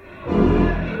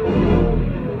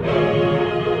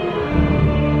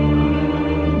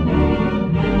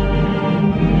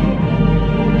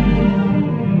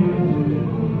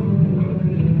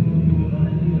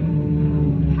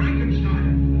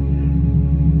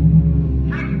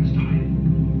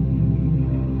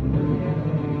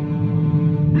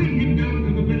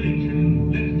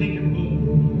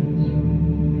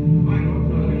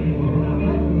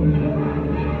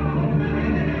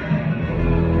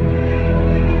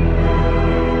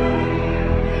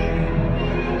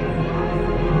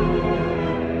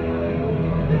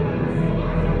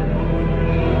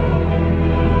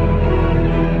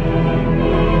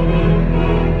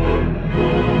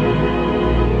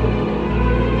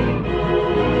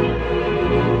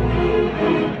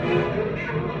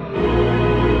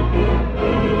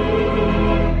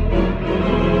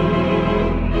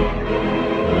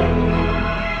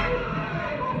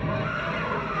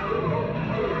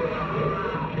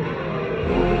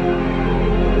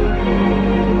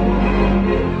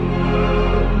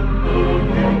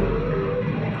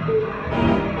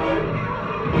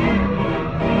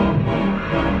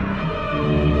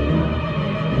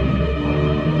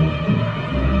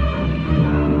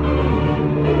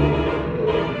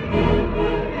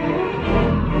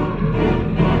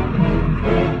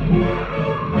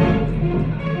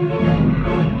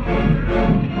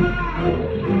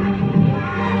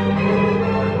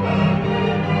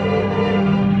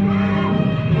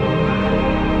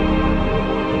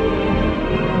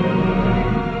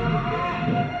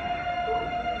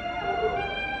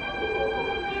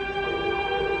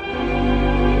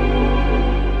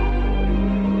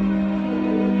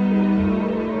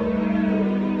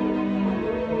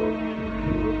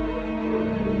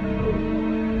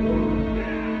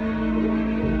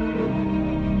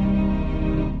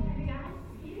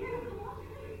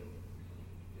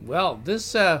 Well,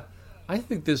 this I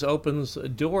think this opens a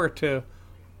door to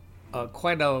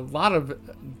quite a lot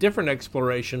of different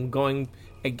exploration, going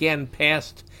again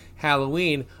past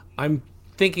Halloween. I'm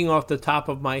thinking off the top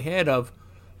of my head of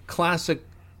classic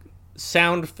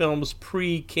sound films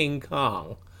pre-King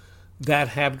Kong that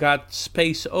have got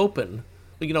space open.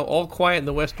 You know, All Quiet on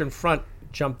the Western Front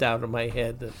jumped out of my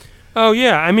head. Oh,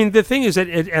 yeah. I mean, the thing is that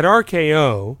at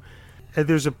RKO,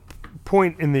 there's a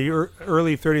point in the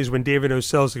early 30s when David O.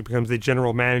 Selznick becomes the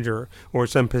general manager or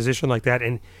some position like that,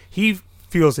 and he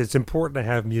feels it's important to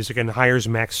have music and hires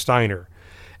Max Steiner.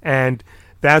 And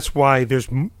that's why there's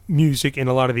music in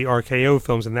a lot of the RKO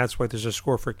films, and that's why there's a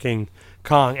score for King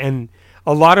Kong. And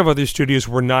a lot of other studios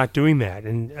were not doing that.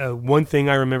 And one thing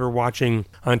I remember watching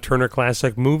on Turner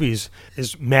Classic Movies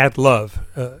is Mad Love,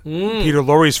 Peter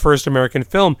Lorre's first American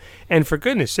film. And for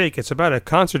goodness sake, it's about a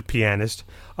concert pianist.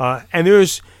 And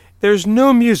there's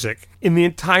no music in the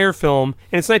entire film,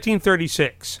 and it's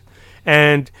 1936.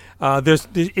 And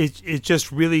it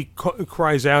just really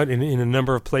cries out in a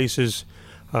number of places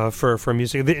for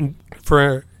music.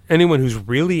 For anyone who's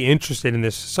really interested in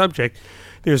this subject,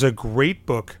 there's a great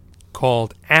book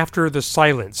called After the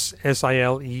Silence,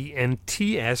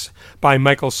 Silents, by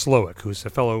Michael Slowick, who's a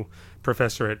fellow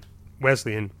professor at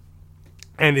Wesleyan.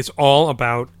 And it's all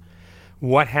about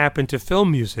what happened to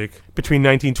film music between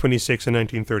 1926 and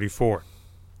 1934.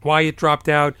 Why it dropped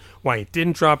out, why it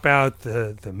didn't drop out,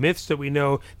 the myths that we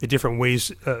know, the different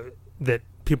ways that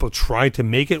people tried to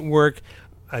make it work.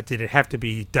 Did it have to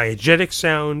be diegetic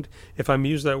sound, if I'm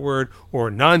using that word, or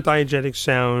non-diegetic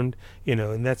sound?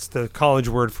 And that's the college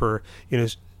word for,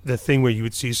 the thing where you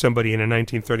would see somebody in a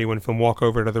 1931 film walk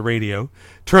over to the radio,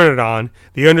 turn it on,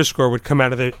 the underscore would come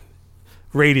out of the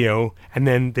radio, and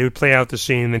then they would play out the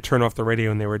scene and then turn off the radio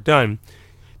and they were done,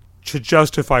 to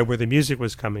justify where the music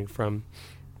was coming from.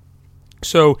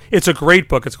 So it's a great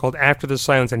book. It's called After the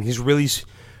Silence, and he's really,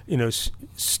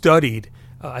 studied.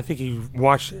 I think he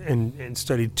watched and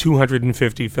studied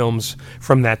 250 films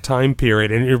from that time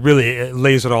period, and it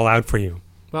lays it all out for you.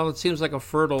 Well, it seems like a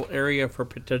fertile area for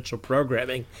potential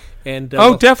programming. And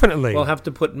definitely. We'll have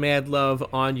to put Mad Love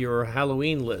on your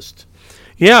Halloween list.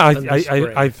 Yeah,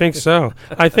 I think so.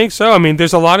 I think so. I mean,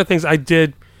 there's a lot of things I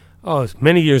did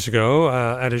many years ago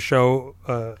at a show.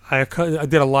 I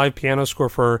did a live piano score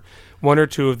for one or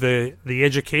two of the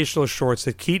educational shorts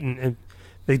that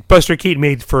Buster Keaton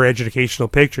made for educational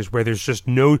pictures, where there's just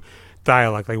no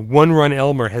dialogue. Like One Run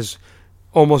Elmer has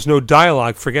almost no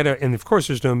dialogue. Forget it, and of course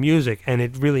there's no music, and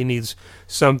it really needs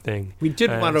something. We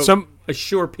did want to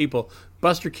assure people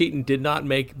Buster Keaton did not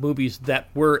make movies that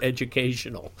were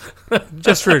educational.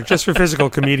 just for physical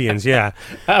comedians, yeah.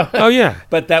 Oh yeah.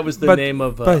 But that was the name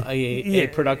of a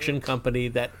production company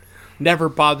that never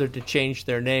bothered to change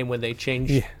their name when they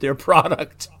changed their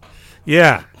product.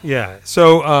 Yeah.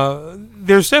 So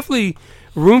there's definitely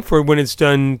room for it when it's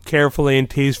done carefully and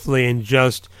tastefully, and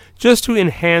just to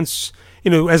enhance.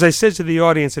 As I said to the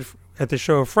audience at the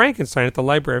show of Frankenstein at the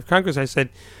Library of Congress, I said,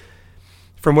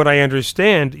 from what I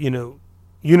understand,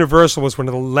 Universal was one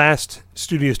of the last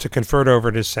studios to convert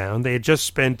over to sound. They had just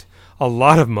spent a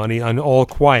lot of money on All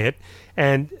Quiet,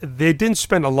 and they didn't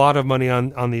spend a lot of money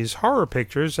on these horror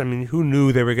pictures. I mean, who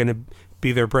knew they were going to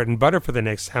be their bread and butter for the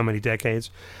next how many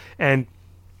decades? And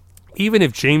even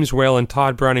if James Whale and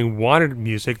Todd Browning wanted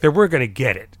music, they weren't going to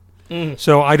get it. Mm.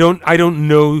 So I don't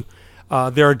know.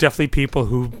 There are definitely people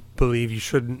who believe you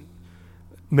shouldn't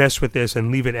mess with this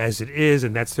and leave it as it is,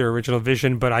 and that's their original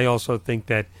vision. But I also think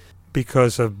that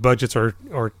because of budgets or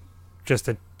just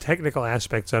the technical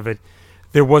aspects of it,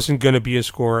 there wasn't going to be a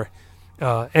score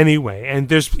anyway. And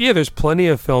there's plenty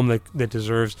of film that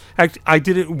deserves. I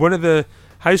did it. One of the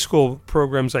high school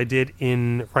programs I did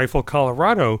in Rifle,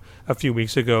 Colorado a few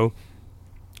weeks ago.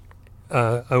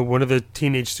 One of the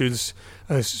teenage students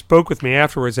spoke with me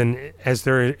afterwards, and as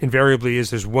there invariably is,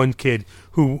 there's one kid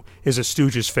who is a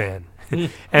Stooges fan.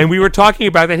 And we were talking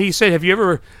about that. He said, have you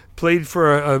ever played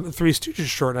for a Three Stooges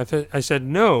short? And I said,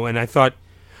 no. And I thought,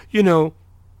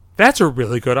 that's a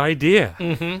really good idea.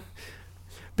 Mm-hmm.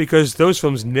 Because those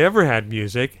films never had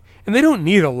music, and they don't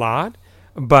need a lot,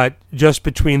 but just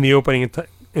between the opening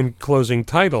and closing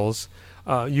titles,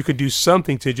 you could do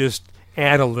something to just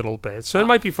add a little bit. So it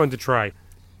might be fun to try.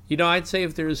 I'd say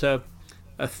if there's a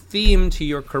theme to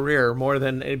your career, more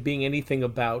than it being anything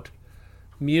about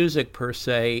music per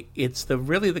se, it's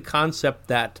really the concept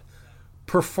that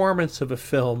performance of a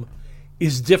film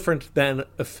is different than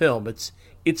a film. It's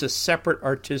a separate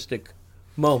artistic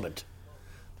moment.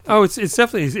 Oh, it's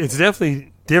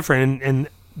definitely different, and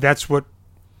that's what,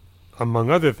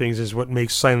 among other things, is what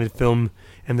makes silent film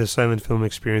and the silent film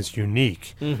experience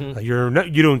unique. Mm-hmm.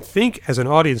 You don't think as an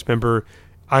audience member,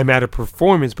 I'm at a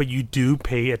performance, but you do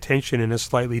pay attention in a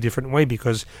slightly different way,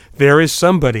 because there is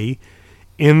somebody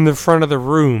in the front of the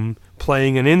room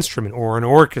playing an instrument, or an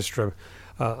orchestra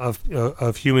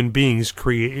of human beings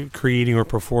creating or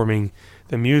performing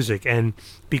the music. And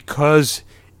because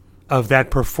of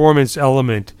that performance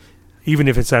element, even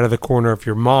if it's out of the corner of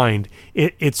your mind,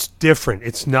 it's different.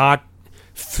 It's not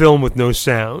film with no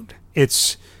sound.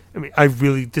 This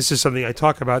is something I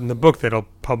talk about in the book that I'll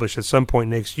publish at some point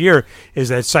next year, is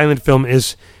that silent film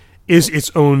is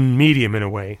its own medium in a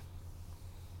way.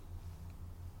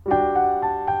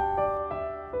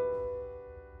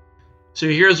 So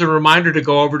here's a reminder to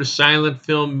go over to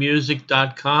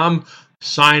silentfilmmusic.com,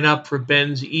 sign up for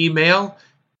Ben's email,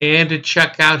 and to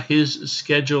check out his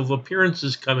schedule of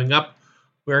appearances coming up,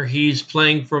 where he's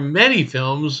playing for many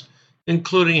films,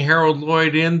 including Harold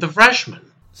Lloyd in The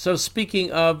Freshman. So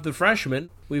speaking of The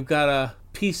Freshman, we've got a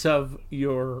piece of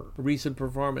your recent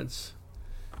performance.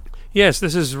 Yes,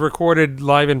 this is recorded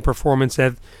live in performance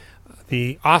at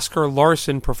the Oscar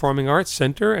Larson Performing Arts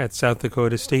Center at South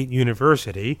Dakota State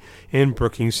University in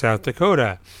Brookings, South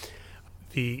Dakota.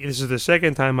 This is the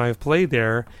second time I've played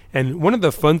there, and one of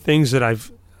the fun things that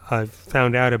I've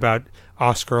found out about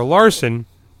Oscar Larson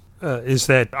is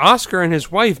that Oscar and his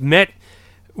wife met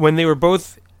when they were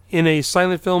both in a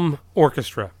silent film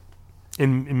orchestra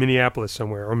in Minneapolis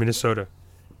somewhere, or Minnesota.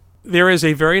 There is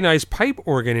a very nice pipe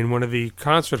organ in one of the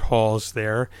concert halls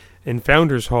there in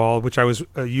Founders Hall, which I was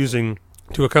using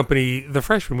to accompany The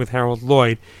Freshman with Harold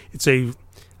Lloyd.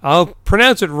 I'll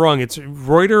pronounce it wrong. It's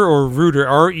Reuter or Reuter,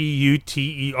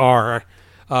 R-E-U-T-E-R,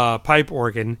 pipe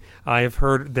organ. I have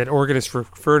heard that organists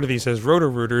refer to these as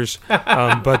roto-rooters,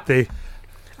 but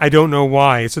I don't know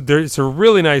why. It's a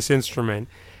really nice instrument.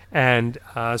 And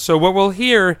so what we'll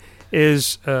hear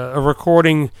is a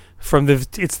recording from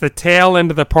it's the tail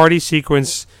end of the party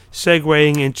sequence,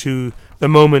 segueing into the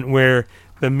moment where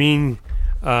the mean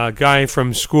guy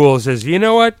from school says, "You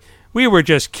know what? We were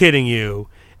just kidding you,"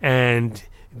 and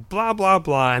blah, blah,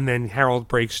 blah, and then Harold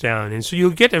breaks down. And so you'll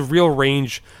get a real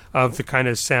range of the kind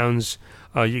of sounds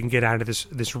you can get out of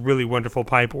this really wonderful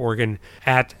pipe organ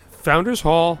at Founders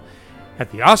Hall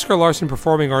at the Oscar Larson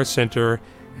Performing Arts Center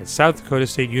at South Dakota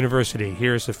State University.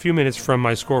 Here's a few minutes from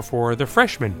my score for The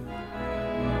Freshman.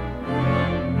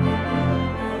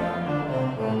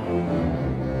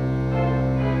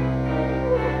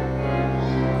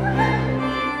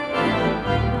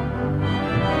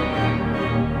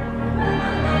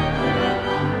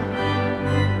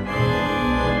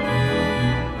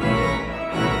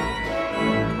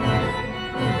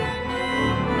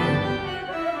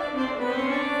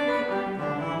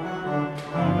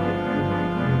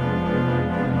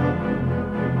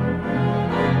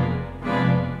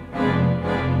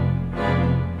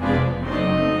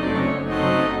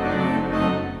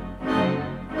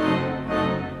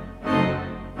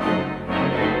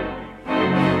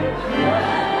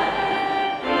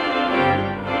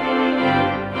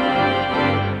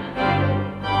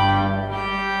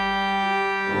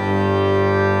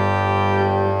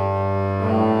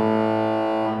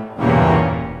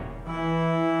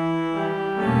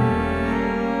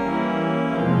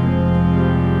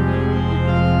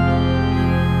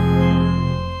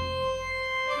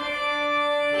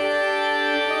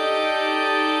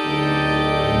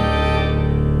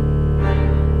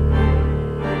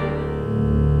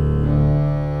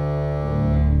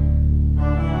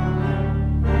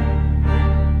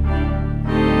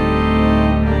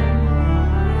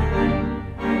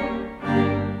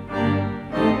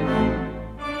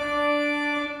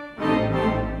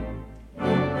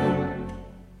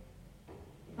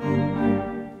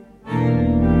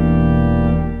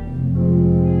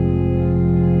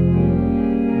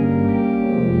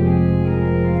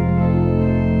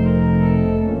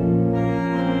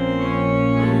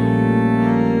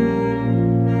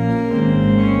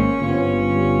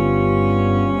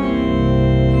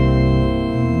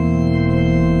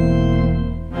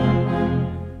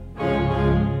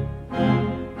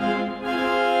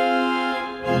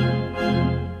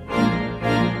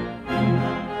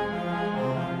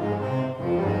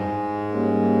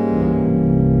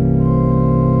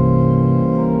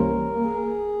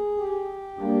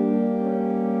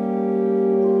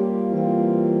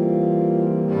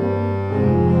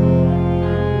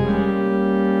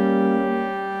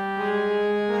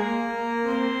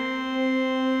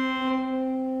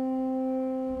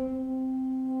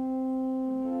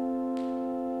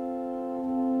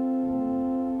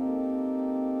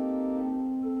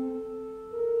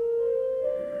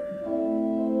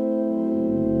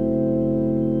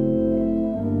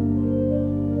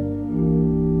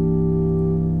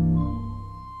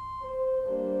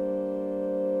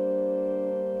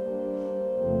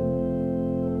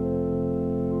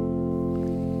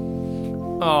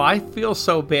 Oh, I feel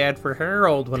so bad for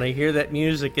Harold when I hear that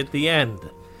music at the end.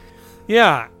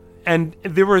 Yeah, and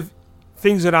there were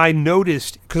things that I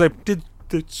noticed, because I did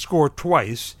the score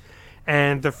twice,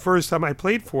 and the first time I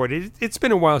played for it, it's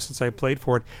been a while since I played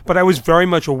for it, but I was very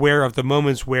much aware of the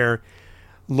moments where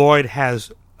Lloyd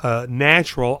has a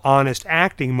natural, honest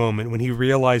acting moment when he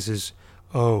realizes,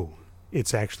 oh,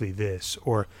 it's actually this,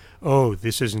 or, oh,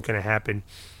 this isn't going to happen.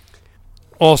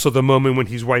 Also, the moment when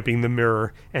he's wiping the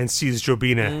mirror and sees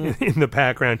Jobina in the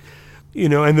background,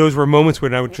 and those were moments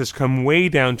when I would just come way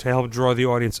down to help draw the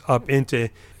audience up into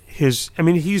his. I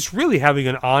mean, he's really having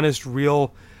an honest,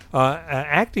 real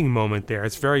acting moment there.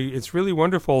 It's really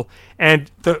wonderful.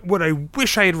 And what I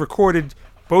wish I had recorded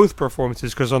both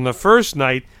performances, because on the first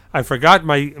night I forgot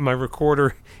my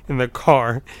recorder in the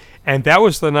car, and that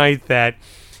was the night that,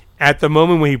 at the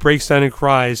moment when he breaks down and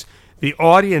cries, the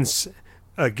audience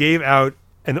gave out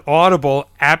an audible,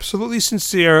 absolutely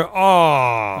sincere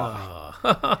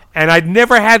 "aww," and I'd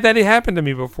never had that happen to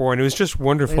me before, and it was just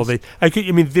wonderful. They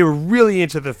were really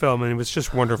into the film, and it was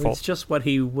just wonderful. It's just what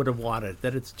he would have wanted.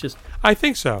 That it's just. I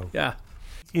think so. Yeah.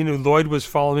 Lloyd was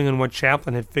following on what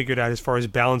Chaplin had figured out as far as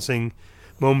balancing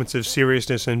moments of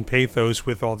seriousness and pathos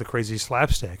with all the crazy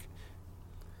slapstick.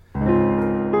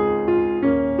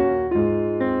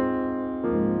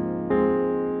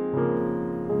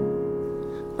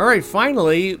 All right,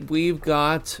 finally, we've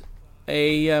got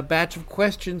a batch of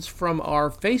questions from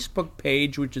our Facebook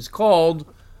page, which is called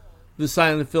The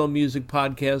Silent Film Music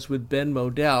Podcast with Ben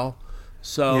Modell.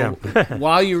 So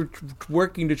while you're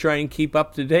working to try and keep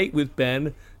up to date with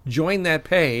Ben, join that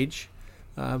page.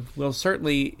 We'll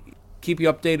certainly keep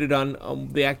you updated on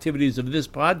the activities of this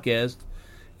podcast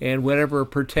and whatever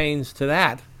pertains to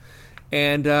that.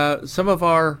 And some of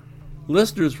our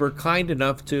listeners were kind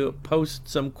enough to post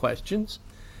some questions.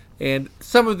 And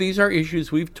some of these are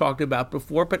issues we've talked about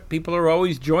before, but people are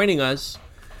always joining us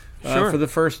for the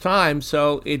first time,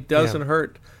 so it doesn't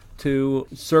hurt to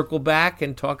circle back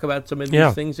and talk about some of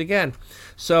these things again.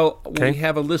 So we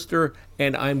have a listener,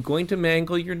 and I'm going to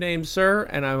mangle your name, sir,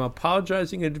 and I'm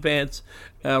apologizing in advance.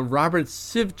 Robert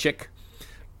Sivchik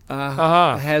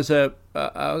has a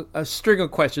string of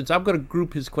questions. I'm going to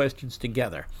group his questions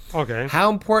together. Okay. How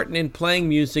important in playing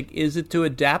music is it to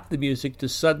adapt the music to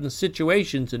sudden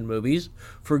situations in movies?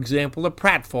 For example, a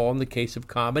pratfall in the case of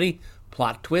comedy,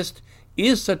 plot twist.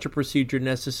 Is such a procedure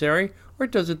necessary, or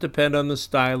does it depend on the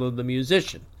style of the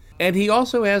musician? And he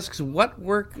also asks, what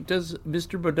work does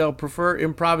Mr. Modell prefer,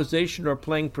 improvisation or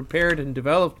playing prepared and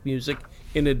developed music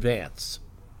in advance?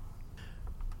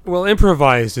 Well,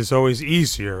 improvised is always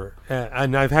easier,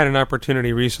 and I've had an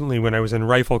opportunity recently when I was in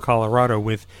Rifle, Colorado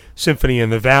with Symphony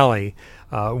in the Valley,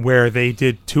 where they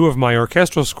did 2 of my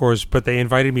orchestral scores, but they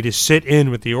invited me to sit in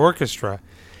with the orchestra,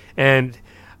 and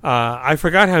I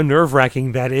forgot how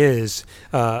nerve-wracking that is.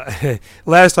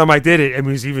 Last time I did it, it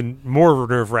was even more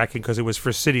nerve-wracking because it was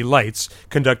for City Lights,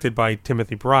 conducted by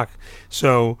Timothy Brock.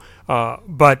 So,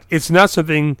 but it's not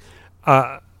something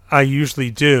I usually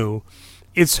do.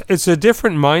 It's a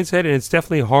different mindset, and it's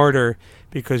definitely harder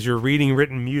because you're reading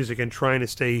written music and trying to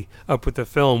stay up with the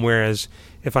film, whereas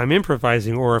if I'm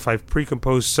improvising or if I've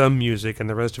pre-composed some music and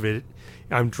the rest of it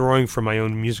I'm drawing from my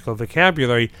own musical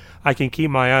vocabulary, I can keep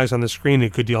my eyes on the screen a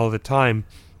good deal of the time,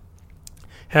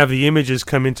 have the images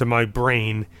come into my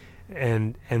brain,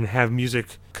 and have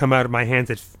music come out of my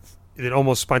hands that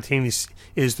almost spontaneously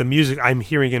is the music I'm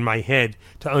hearing in my head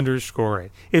to underscore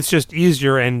it. It's just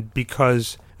easier, and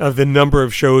because of the number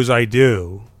of shows I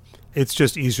do, it's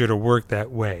just easier to work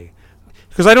that way.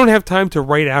 Because I don't have time to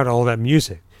write out all that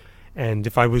music. And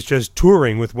if I was just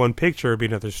touring with one picture, it'd be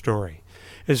another story.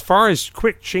 As far as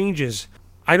quick changes,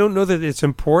 I don't know that it's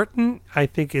important. I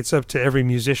think it's up to every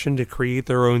musician to create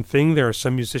their own thing. There are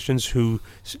some musicians who,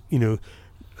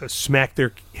 smack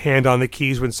their hand on the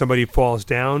keys when somebody falls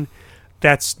down.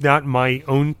 That's not my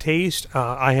own taste.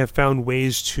 I have found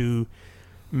ways to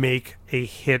make a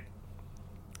hit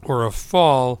or a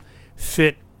fall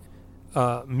fit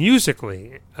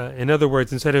musically. In other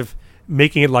words, instead of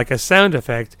making it like a sound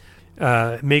effect,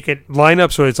 make it line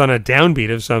up so it's on a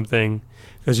downbeat of something.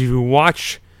 Because if you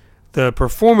watch the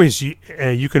performance,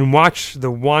 you can watch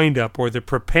the wind-up or the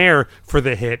prepare for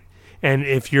the hit, and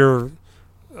if you're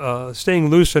staying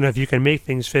loose enough, you can make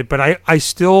things fit. But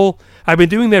I've been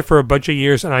doing that for a bunch of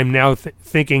years, and I'm now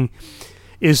thinking,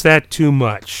 is that too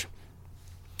much?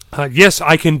 Yes,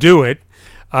 I can do it.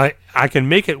 I can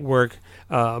make it work,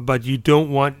 but you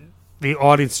don't want the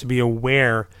audience to be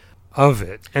aware of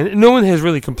it. And no one has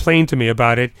really complained to me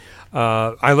about it.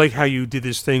 I like how you did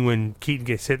this thing when Keaton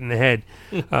gets hit in the head.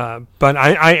 But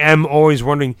I am always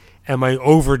wondering, am I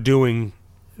overdoing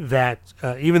that?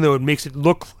 Even though it makes it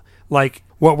look like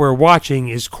what we're watching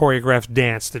is choreographed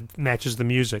dance that matches the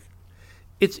music.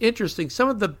 It's interesting. Some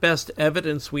of the best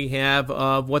evidence we have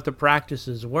of what the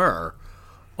practices were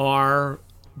are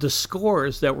the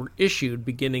scores that were issued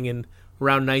beginning in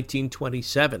around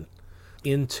 1927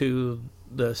 into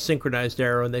the synchronized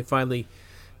era, and they finally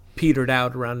petered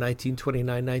out around 1929,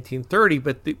 1930.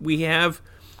 But we have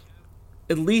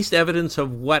at least evidence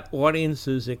of what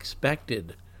audiences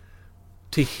expected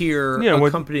to hear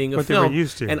accompanying a film. They were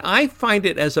used to. And I find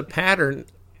it as a pattern,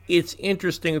 it's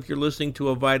interesting if you're listening to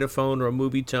a Vitaphone or a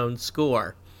Movie Tone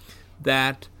score,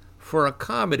 that for a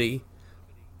comedy,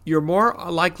 you're more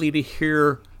likely to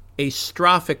hear a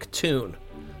strophic tune,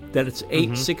 that it's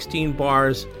 16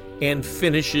 bars and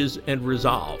finishes and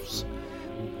resolves.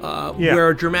 Where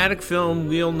a dramatic film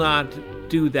will not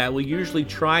do that. We usually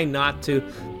try not to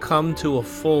come to a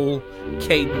full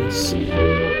cadence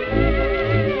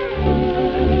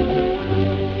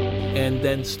and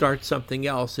then start something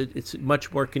else. It's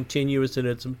much more continuous, and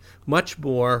it's much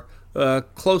more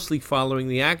closely following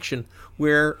the action,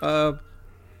 where a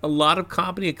lot of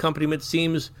comedy accompaniment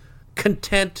seems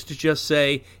content to just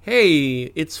say, hey,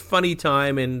 it's funny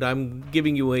time and I'm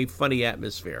giving you a funny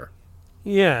atmosphere.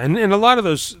 Yeah, and a lot of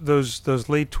those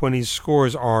late 20s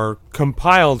scores are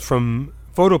compiled from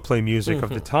photoplay music of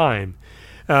the time.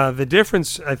 The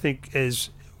difference, I think,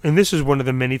 is, and this is one of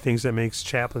the many things that makes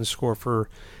Chaplin's score for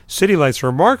City Lights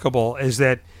remarkable, is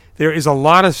that there is a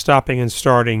lot of stopping and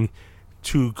starting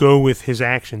to go with his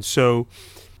action. So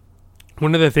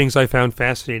one of the things I found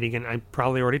fascinating, and I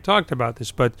probably already talked about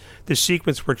this, but the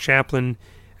sequence where Chaplin,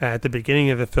 at the beginning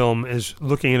of the film, is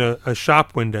looking in a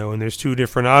shop window, and there's two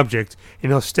different objects,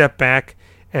 and he'll step back,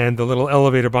 and the little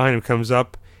elevator behind him comes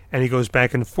up, and he goes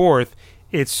back and forth.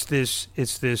 It's this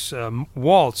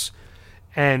waltz,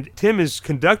 and Tim is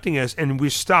conducting us, and we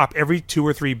stop every 2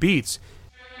 or 3 beats.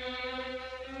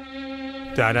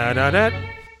 Da da da da,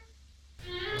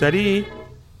 da dee.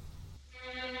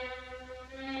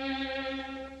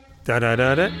 Da da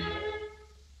da da.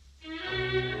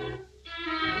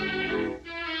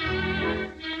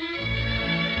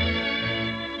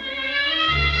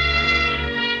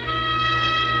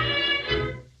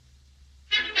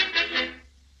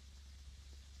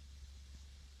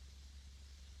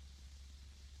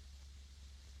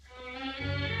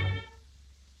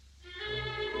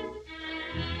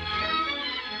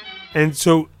 And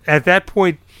so at that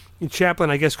point, Chaplin,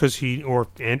 I guess because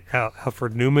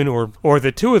Alfred Newman or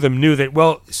the two of them knew that,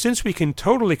 well, since we can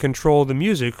totally control the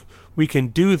music, we can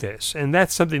do this. And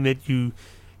that's something that you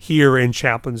hear in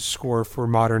Chaplin's score for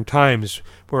Modern Times,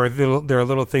 where there are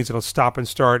little things that'll stop and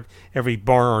start every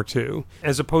bar or two,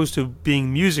 as opposed to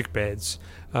being music beds.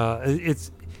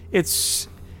 It's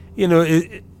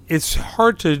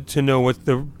hard to know what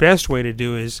the best way to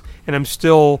do is, and I'm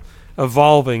still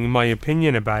evolving my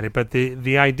opinion about it, but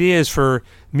the idea is for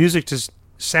music to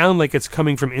sound like it's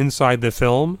coming from inside the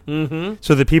film,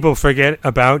 so that people forget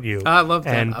about you. I love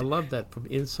that. I love that, from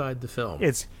inside the film.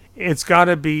 It's got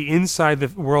to be inside the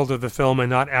world of the film and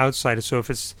not outside it. So if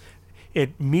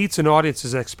it meets an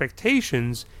audience's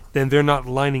expectations, then they're not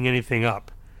lining anything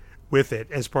up with it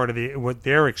as part of what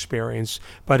their experience.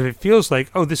 But if it feels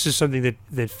like, oh, this is something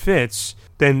that fits,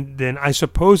 then I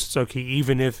suppose it's okay,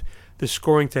 even if the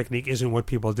scoring technique isn't what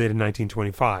people did in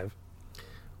 1925.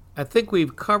 I think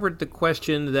we've covered the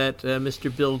question that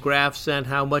Mr. Bill Graff sent: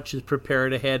 how much is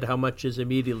prepared ahead, how much is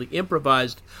immediately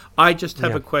improvised. I just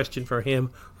have a question for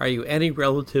him. Are you any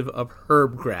relative of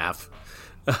Herb Graff,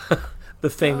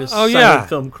 the famous silent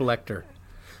film collector?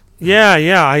 I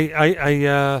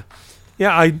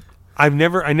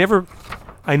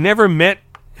never met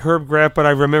Herb Graff, but I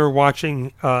remember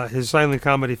watching his silent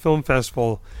comedy film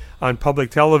festival on public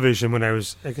television when I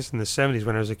was, I guess, in the 70s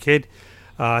when I was a kid.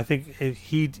 I think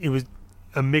it was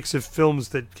a mix of films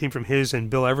that came from his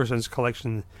and Bill Everson's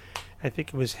collection. I think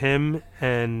it was him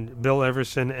and Bill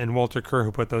Everson and Walter Kerr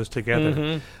who put those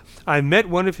together. I met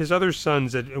one of his other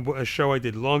sons at a show I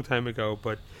did a long time ago,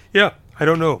 but yeah, I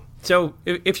don't know. So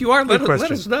if you are, let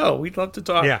us know. We'd love to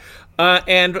talk. Yeah.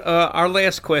 And our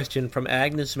last question from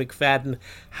Agnes McFadden: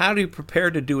 how do you prepare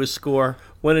to do a score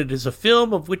when it is a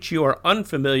film of which you are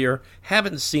unfamiliar,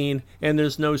 haven't seen, and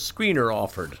there's no screener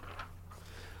offered?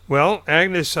 Well,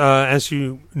 Agnes, as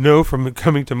you know from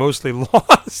coming to Mostly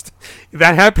Lost,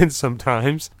 that happens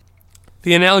sometimes.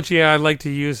 The analogy I like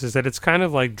to use is that it's kind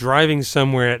of like driving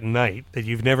somewhere at night that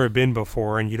you've never been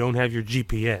before and you don't have your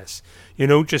GPS. You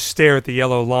don't just stare at the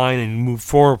yellow line and move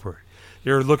forward.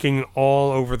 You're looking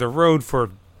all over the road for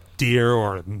deer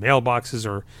or mailboxes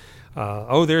or,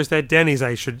 there's that Denny's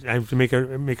I have to make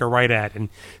a right at, and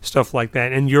stuff like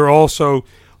that. And you're also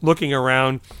looking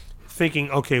around thinking,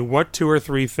 okay, what 2 or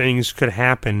 3 things could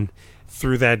happen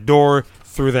through that door,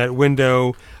 through that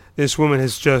window? This woman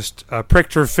has just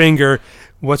pricked her finger.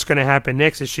 What's going to happen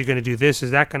next? Is she going to do this?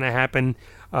 Is that going to happen?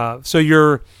 So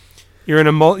you're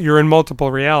in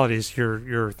multiple realities.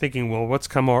 You're thinking, well, what's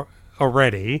come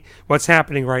already? What's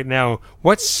happening right now?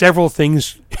 What several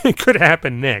things could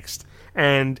happen next?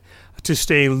 And to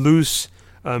stay loose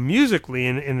musically,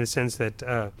 in the sense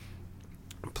that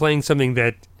playing something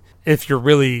that, if you're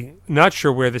really not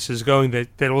sure where this is going,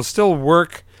 that will still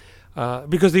work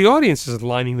because the audience is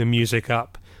lining the music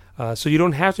up. So you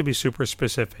don't have to be super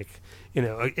specific.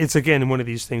 It's again one of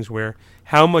these things where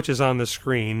how much is on the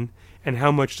screen and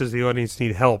how much does the audience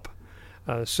need help.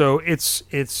 So it's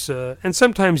and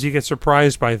sometimes you get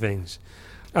surprised by things.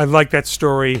 I like that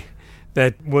story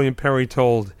that William Perry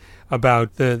told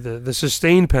about the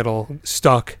sustain pedal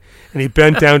stuck, and he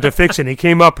bent down to fix it, and he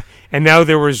came up, and now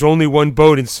there was only one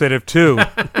boat instead of two.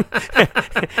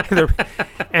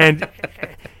 And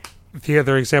the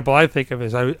other example I think of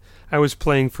is I was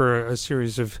playing for a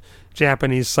series of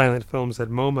Japanese silent films at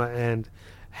MoMA and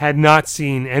had not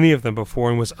seen any of them before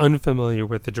and was unfamiliar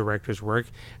with the director's work.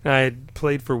 And I had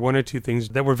played for one or two things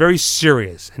that were very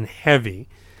serious and heavy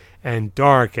and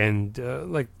dark and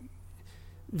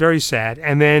very sad.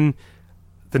 And then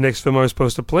the next film I was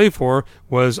supposed to play for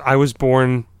was I Was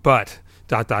Born But ...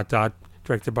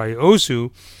 directed by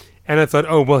Ozu. And I thought,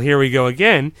 oh, well, here we go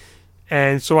again.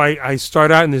 And so I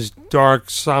start out in this dark,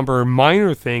 somber,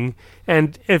 minor thing.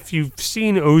 And if you've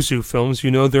seen Ozu films,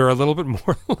 you know they're a little bit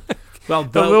more a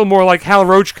little more like Hal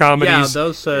Roach comedies. Yeah,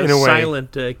 those in a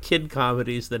silent kid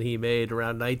comedies that he made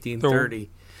around 1930.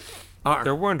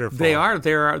 They're wonderful. They are.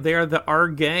 They are the R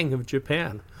gang of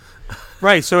Japan.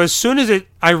 Right. So as soon as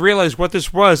I realized what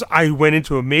this was, I went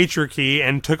into a major key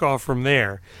and took off from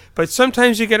there. But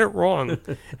sometimes you get it wrong,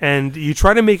 and you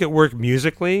try to make it work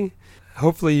musically.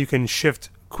 Hopefully, you can shift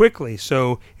quickly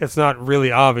so it's not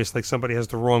really obvious, like somebody has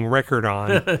the wrong record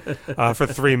on for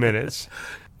 3 minutes.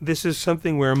 This is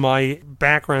something where my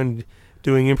background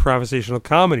doing improvisational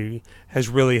comedy has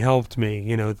really helped me.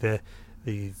 You know, the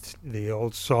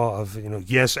old saw of,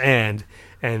 yes and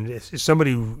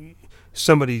somebody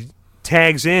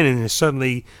tags in and has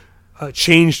suddenly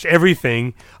changed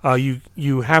everything.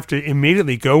 You have to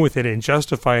immediately go with it and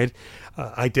justify it,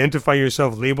 identify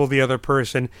yourself, label the other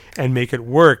person, and make it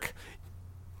work.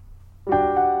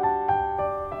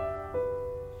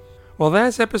 Well,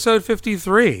 that's episode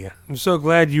 53. I'm so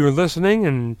glad you were listening,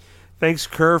 and thanks,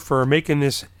 Kerr, for making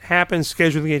this happen,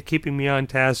 scheduling it, keeping me on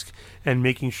task, and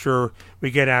making sure we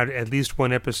get out at least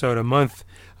one episode a month.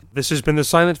 This has been the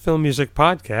Silent Film Music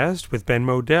Podcast with Ben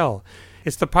Modell.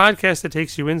 It's the podcast that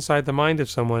takes you inside the mind of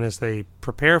someone as they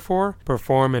prepare for,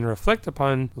 perform, and reflect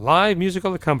upon live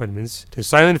musical accompaniments to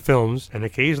silent films and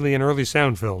occasionally an early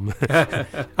sound film.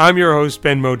 I'm your host,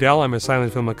 Ben Modell. I'm a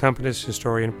silent film accompanist,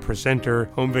 historian, presenter,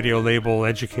 home video label,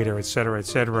 educator, etc.,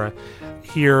 etc.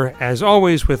 Here, as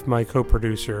always, with my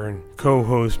co-producer and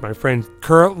co-host, my friend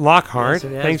Kerr Lockhart.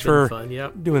 Yes, thanks for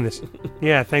doing this.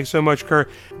 Yeah, thanks so much, Kerr.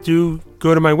 Do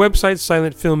go to my website,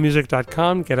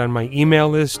 silentfilmmusic.com, get on my email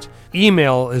list.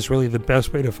 Email is really the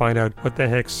best way to find out what the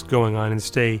heck's going on and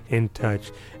stay in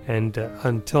touch. And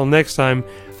until next time,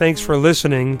 thanks for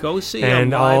listening. Go see a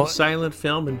live silent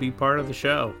film and be part of the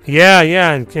show. Yeah,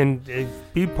 and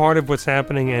be part of what's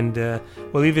happening. And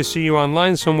we'll either see you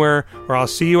online somewhere or I'll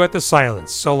see you at the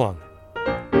Silence. So long.